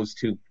having those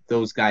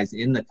guys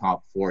in the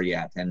top 4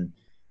 yet. And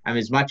I mean,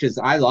 as much as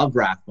I love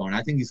Rathbone,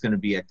 I think he's going to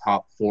be a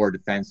top 4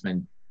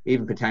 defenseman,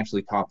 even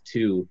potentially top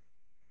 2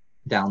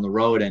 down the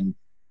road.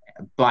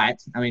 But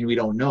I mean, we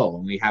don't know,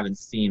 and we haven't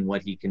seen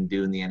what he can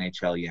do in the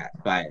NHL yet.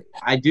 But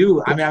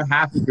I'm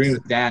half agreeing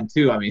with Dan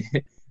too. I mean,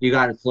 you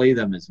got to play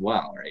them as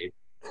well, right?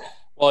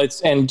 Well,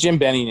 and Jim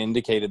Benning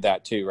indicated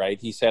that too, right?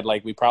 He said,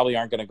 like, we probably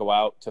aren't going to go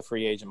out to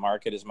free agent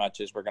market as much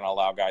as we're going to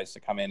allow guys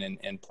to come in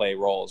and play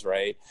roles,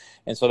 right?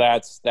 And so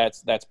that's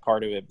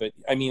part of it. But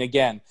I mean,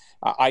 again,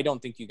 I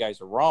don't think you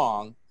guys are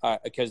wrong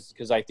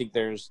because I think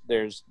there's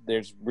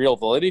real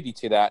validity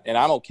to that, and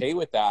I'm okay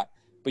with that.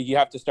 But you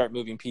have to start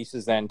moving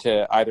pieces then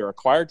to either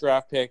acquire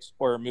draft picks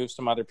or move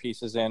some other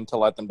pieces in to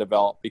let them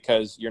develop,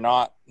 because you're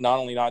not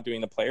only not doing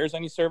the players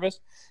any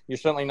service, you're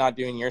certainly not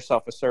doing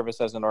yourself a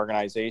service as an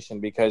organization,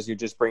 because you're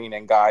just bringing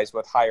in guys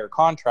with higher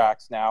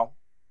contracts now.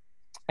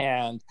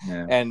 And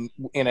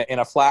in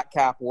a flat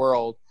cap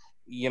world,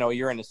 you know,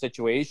 you're in a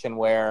situation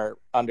where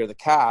under the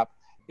cap,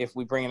 if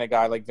we bring in a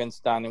guy like Vince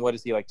Dunn, and what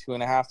is he, like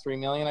 $2.5-3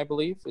 million, I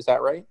believe, is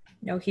that right?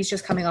 No, he's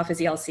just coming off his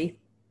ELC.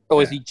 Oh,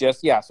 is he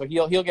just? Yeah, so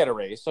he'll get a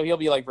raise. So he'll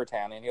be like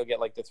Virtanen. He'll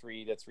get like the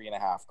 3 to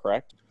 3.5,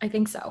 correct? I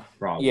think so.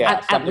 Probably.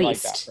 Yeah, at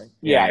least. Like that, right?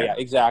 Yeah,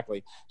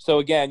 exactly. So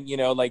again, you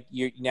know, like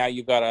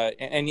you've got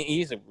and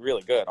he's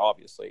really good,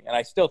 obviously. And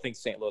I still think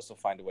St. Louis will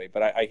find a way.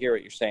 But I hear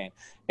what you're saying.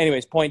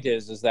 Anyways, point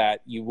is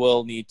that you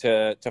will need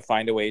to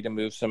find a way to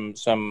move some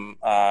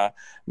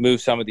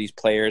of these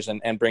players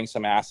and bring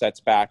some assets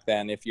back.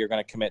 Then, if you're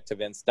going to commit to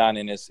Vince Dunn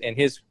in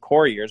his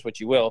core years, which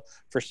you will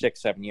for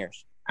 6-7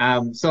 years.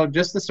 So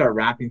just to start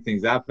wrapping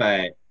things up,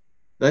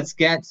 let's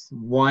get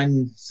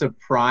one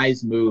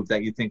surprise move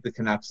that you think the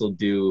Canucks will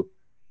do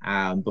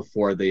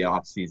before the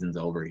off season's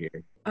over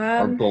here,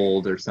 or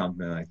gold or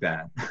something like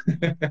that.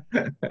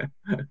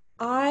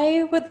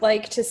 I would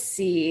like to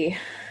see.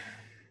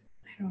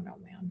 I don't know,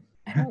 man.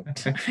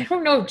 I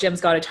don't know if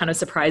Jim's got a ton of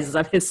surprises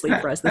up his sleeve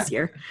for us this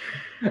year.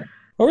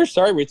 We're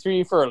sorry we threw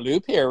you for a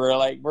loop here.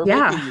 We're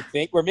making you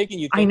think. We're making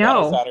you think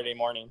on a Saturday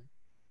morning.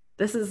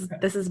 This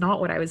is not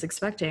what I was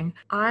expecting.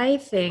 I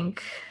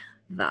think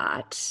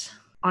that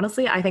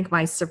honestly, I think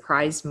my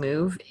surprise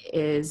move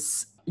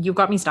is, you've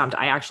got me stumped.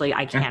 I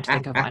can't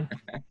think of one.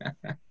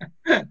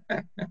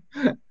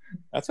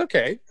 That's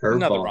okay. There's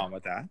nothing wrong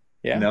with that.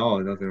 Yeah. No,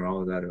 nothing wrong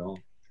with that at all.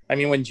 I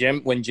mean, when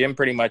Jim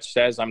pretty much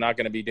says I'm not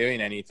going to be doing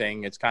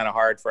anything, it's kind of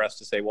hard for us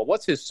to say, well,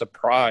 what's his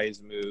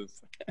surprise move?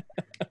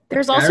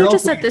 There's also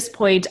just at this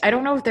point, I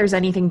don't know if there's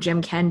anything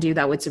Jim can do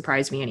that would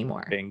surprise me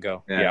anymore.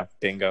 Bingo. Yeah,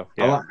 bingo.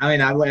 Yeah. I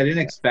mean, I didn't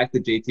expect the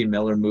JT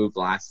Miller move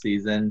last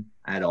season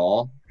at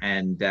all.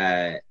 And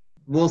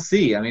we'll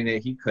see. I mean,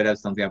 he could have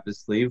something up his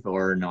sleeve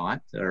or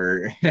not.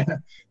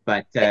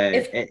 But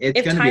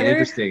it's going to be an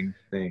interesting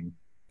thing.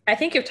 I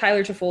think if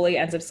Tyler Toffoli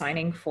ends up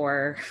signing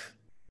for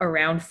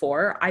around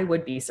 4, I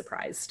would be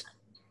surprised.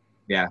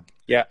 Yeah.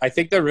 Yeah, I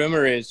think the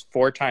rumor is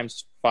 4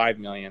 times $5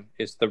 million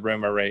is the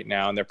rumor right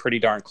now, and they're pretty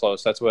darn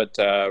close. That's what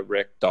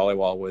Rick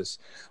Dhaliwal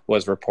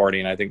was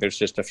reporting. I think there's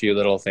just a few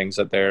little things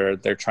that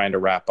they're trying to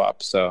wrap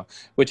up. So,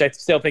 which I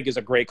still think is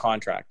a great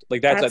contract.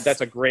 Like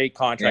that's a great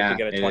contract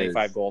to get a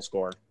 25 goal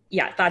scorer.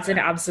 Yeah, that's an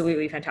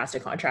absolutely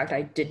fantastic contract.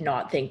 I did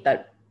not think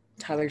that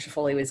Tyler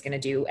Toffoli was going to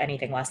do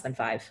anything less than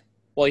 5.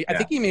 Well, I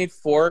think he made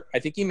 4. I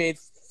think he made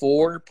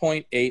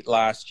 4.8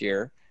 last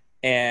year.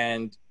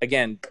 And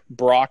again,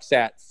 Brock's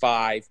at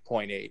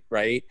 5.8,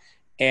 right?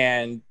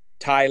 And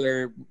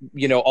Tyler,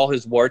 all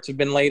his warts have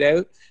been laid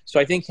out. So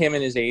I think him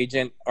and his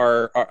agent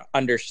are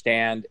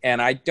understand.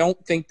 And I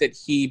don't think that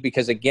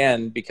because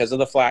of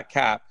the flat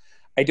cap,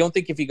 I don't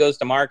think if he goes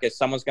to market,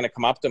 someone's going to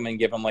come up to him and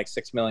give him like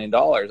 $6 million.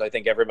 I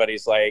think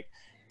everybody's like,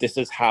 this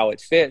is how it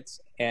fits.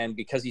 And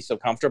because he's so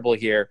comfortable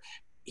here,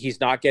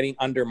 he's not getting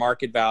under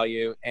market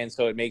value, and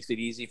so it makes it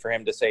easy for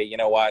him to say, you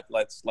know what,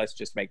 let's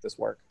just make this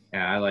work.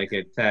 Yeah, I like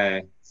it.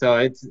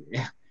 So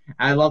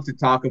I love to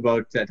talk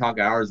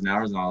hours and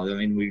hours and all. I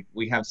mean,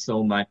 we have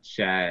so much.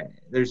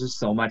 There's just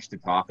so much to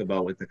talk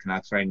about with the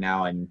Canucks right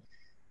now, and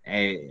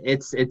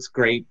it's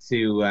great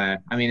to.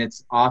 I mean,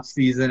 it's off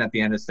season at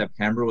the end of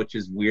September, which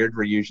is weird.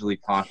 We're usually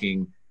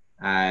talking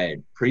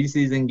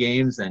preseason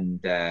games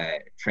and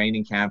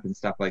training camp and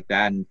stuff like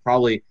that, and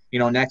probably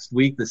next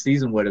week the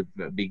season would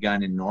have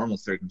begun in normal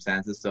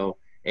circumstances. So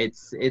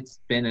it's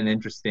been an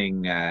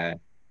interesting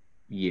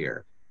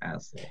year, I'll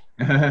say.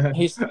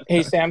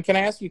 Hey Sam, can I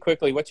ask you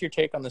quickly, what's your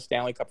take on the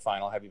Stanley Cup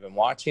final? Have you been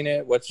watching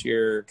it? What's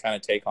your kind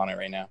of take on it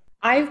right now?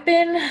 I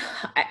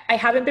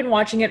haven't been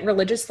watching it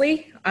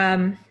religiously.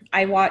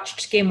 I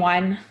watched game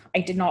 1. I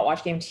did not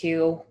watch game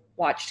 2.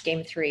 Watched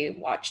game 3.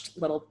 Watched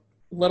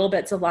little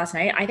bits of last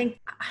night.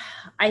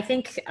 I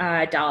think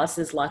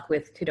Dallas's luck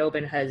with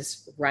Khudobin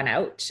has run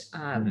out.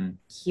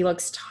 He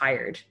looks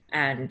tired,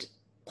 and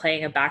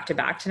playing a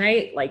back-to-back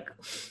tonight, like,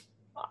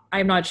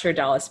 I'm not sure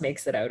Dallas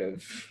makes it out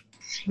of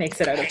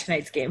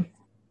tonight's game.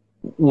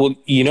 Well,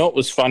 what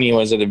was funny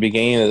was at the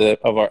beginning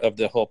of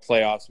the whole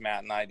playoffs,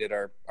 Matt and I did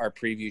our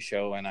preview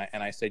show, and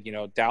I said,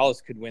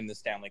 Dallas could win the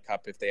Stanley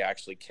Cup if they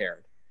actually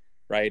cared,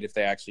 right? If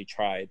they actually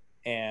tried.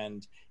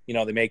 And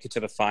they make it to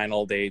the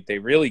final. They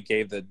really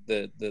gave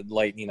the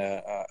Lightning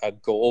a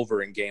go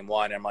over in game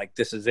 1. I'm like,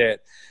 this is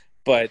it.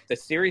 But the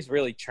series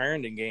really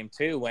churned in game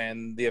 2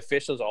 when the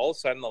officials all of a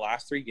sudden, the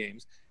last 3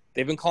 games,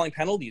 they've been calling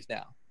penalties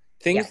now.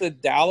 Things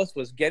that Dallas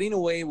was getting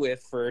away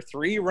with for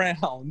 3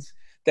 rounds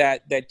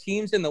that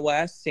teams in the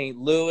West, St.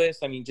 Louis,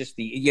 I mean, just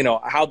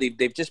how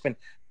they've just been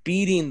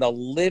beating the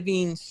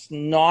living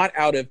snot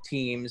out of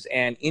teams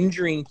and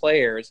injuring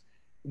players.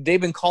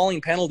 They've been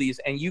calling penalties,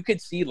 and you could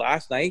see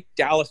last night,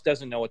 Dallas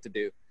doesn't know what to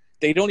do.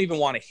 They don't even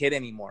want to hit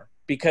anymore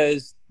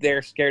because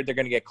they're scared they're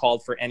going to get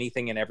called for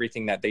anything and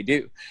everything that they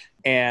do.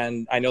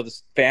 And I know the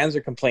fans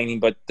are complaining,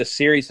 but the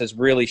series has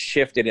really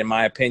shifted, in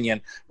my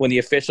opinion, when the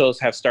officials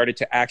have started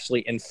to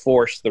actually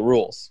enforce the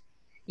rules.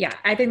 Yeah,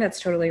 I think that's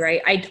totally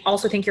right. I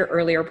also think your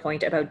earlier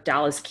point about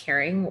Dallas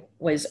caring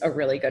was a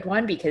really good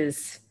one,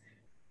 because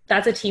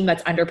that's a team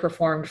that's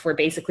underperformed for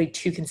basically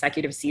 2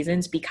 consecutive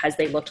seasons because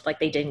they looked like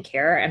they didn't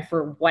care. And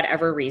for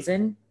whatever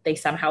reason, they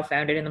somehow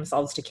found it in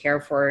themselves to care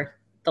for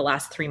the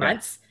last 3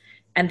 months.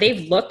 And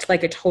they've looked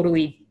like a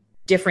totally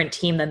different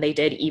team than they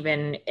did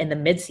even in the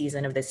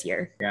midseason of this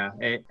year. Yeah,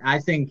 I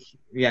think,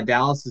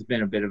 Dallas has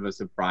been a bit of a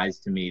surprise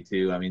to me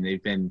too. I mean,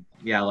 they've been,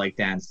 like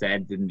Dan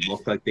said, didn't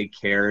look like they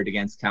cared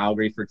against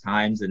Calgary for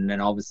times. And then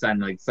all of a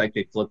sudden, it's like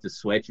they flipped the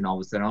switch, and all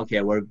of a sudden,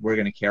 okay, we're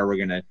going to care. We're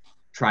going to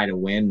try to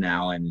win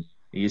now. And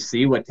you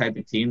see what type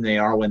of team they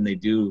are when they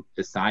do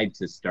decide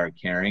to start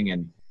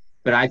caring.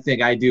 But I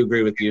think I do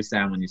agree with you,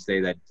 Sam, when you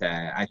say that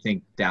I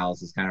think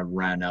Dallas has kind of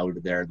run out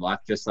of their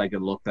luck, just like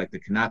it looked like the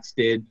Canucks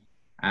did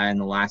in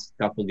the last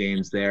couple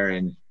games there.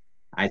 And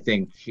I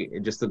think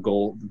just the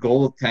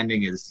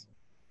goaltending is,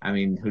 I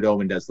mean,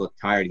 Khudobin does look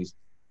tired. He's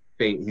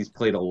he's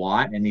played a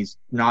lot, and he's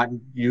not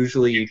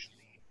usually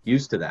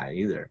used to that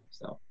either.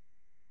 So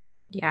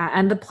yeah,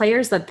 and the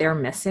players that they're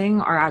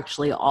missing are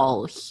actually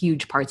all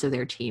huge parts of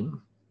their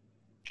team.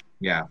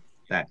 yeah,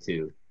 that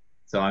too.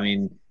 So I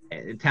mean,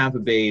 Tampa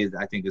Bay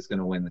I think is going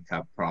to win the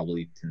cup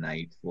probably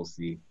tonight. We'll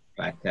see,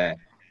 but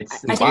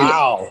it's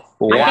wow.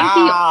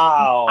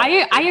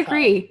 I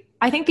agree.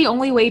 I think the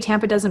only way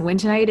Tampa doesn't win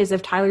tonight is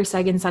if Tyler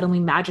Seguin suddenly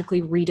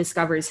magically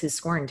rediscovers his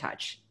scoring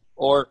touch.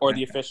 Or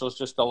the officials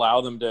just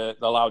allow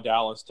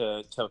Dallas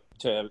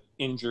to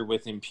injure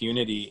with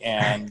impunity,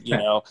 and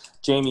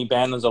Jamie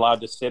Benn was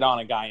allowed to sit on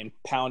a guy and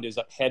pound his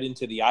head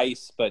into the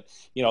ice, but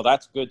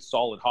that's good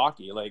solid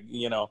hockey. Like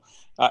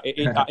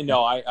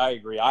I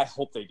agree. I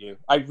hope they do.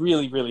 I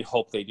really, really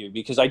hope they do,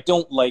 because I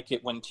don't like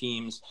it when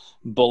teams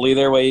bully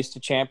their ways to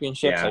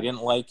championships. Yeah. I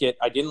didn't like it,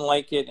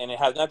 and it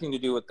has nothing to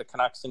do with the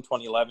Canucks in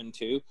 2011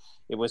 too.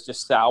 It was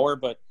just sour,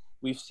 but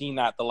we've seen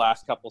that the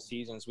last couple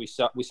seasons. We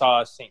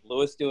saw St.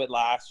 Louis do it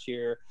last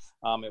year.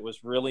 It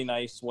was really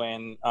nice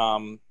when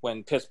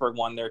Pittsburgh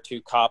won their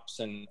 2 cups,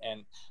 and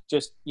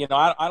just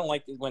I don't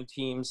like it when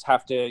teams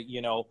have to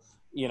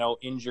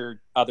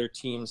injure other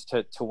teams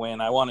to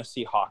win. I want to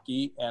see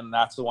hockey, and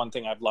that's the one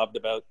thing I've loved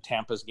about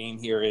Tampa's game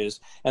here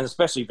and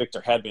especially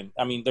Victor Hedman.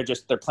 I mean,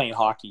 they're playing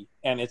hockey,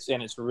 and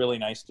it's really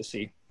nice to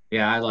see.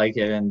 Yeah, I like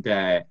it,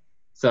 and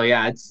so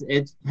yeah,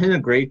 it's been a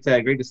great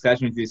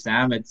discussion with you,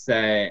 Sam. It's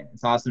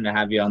awesome to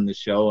have you on the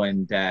show,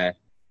 and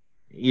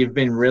you've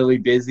been really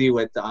busy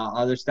with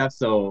other stuff,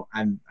 so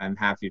I'm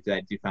happy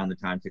that you found the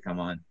time to come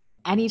on.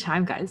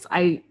 Anytime, guys.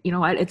 You know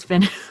what? It's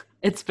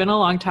been a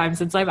long time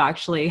since I've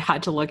actually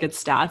had to look at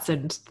stats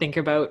and think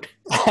about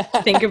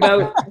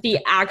the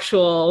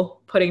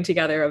actual putting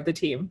together of the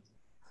team.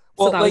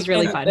 So that was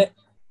really fun.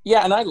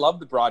 Yeah, and I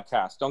love the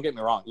broadcast. Don't get me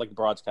wrong, like the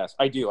broadcast.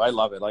 I do. I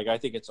love it. Like, I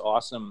think it's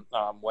awesome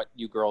what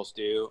you girls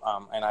do.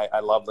 And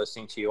I love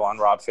listening to you on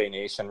Rob Fay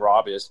Nation.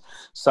 Rob is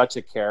such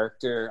a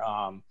character.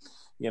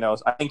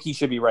 I think he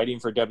should be writing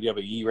for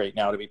WWE right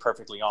now, to be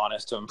perfectly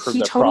honest, to improve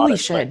their product. He totally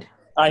should.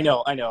 I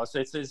know. So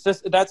it's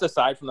just, that's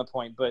aside from the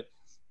point. But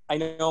I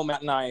know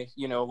Matt and I,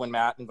 when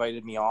Matt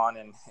invited me on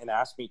and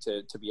asked me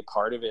to be a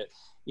part of it,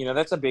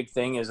 that's a big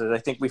thing is I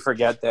think we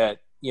forget that,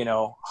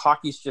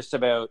 hockey's just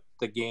about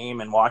the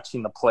game and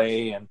watching the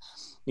play. And,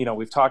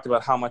 we've talked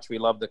about how much we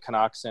love the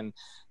Canucks, and,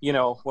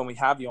 when we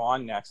have you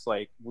on next,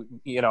 like,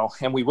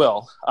 and we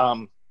will,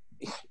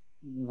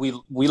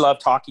 we love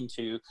talking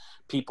to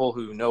people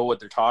who know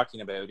what they're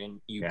talking about, and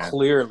you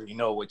clearly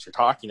know what you're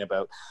talking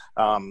about.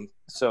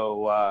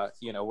 So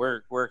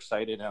we're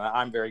excited, and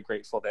I'm very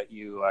grateful that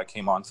you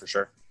came on for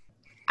sure.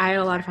 I had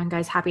a lot of fun,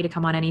 guys. Happy to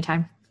come on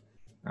anytime.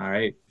 All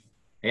right.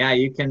 Yeah,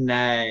 you can,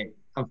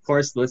 of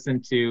course,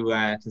 listen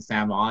to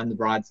Sam on the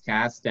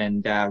broadcast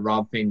and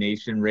Rob Fay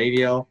Nation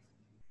Radio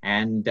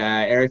and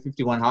Area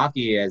 51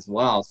 Hockey as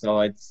well.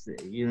 So it's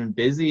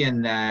busy,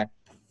 and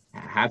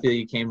happy that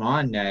you came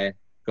on.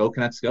 Go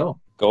Canucks, go.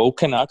 Go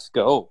Canucks,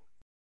 go.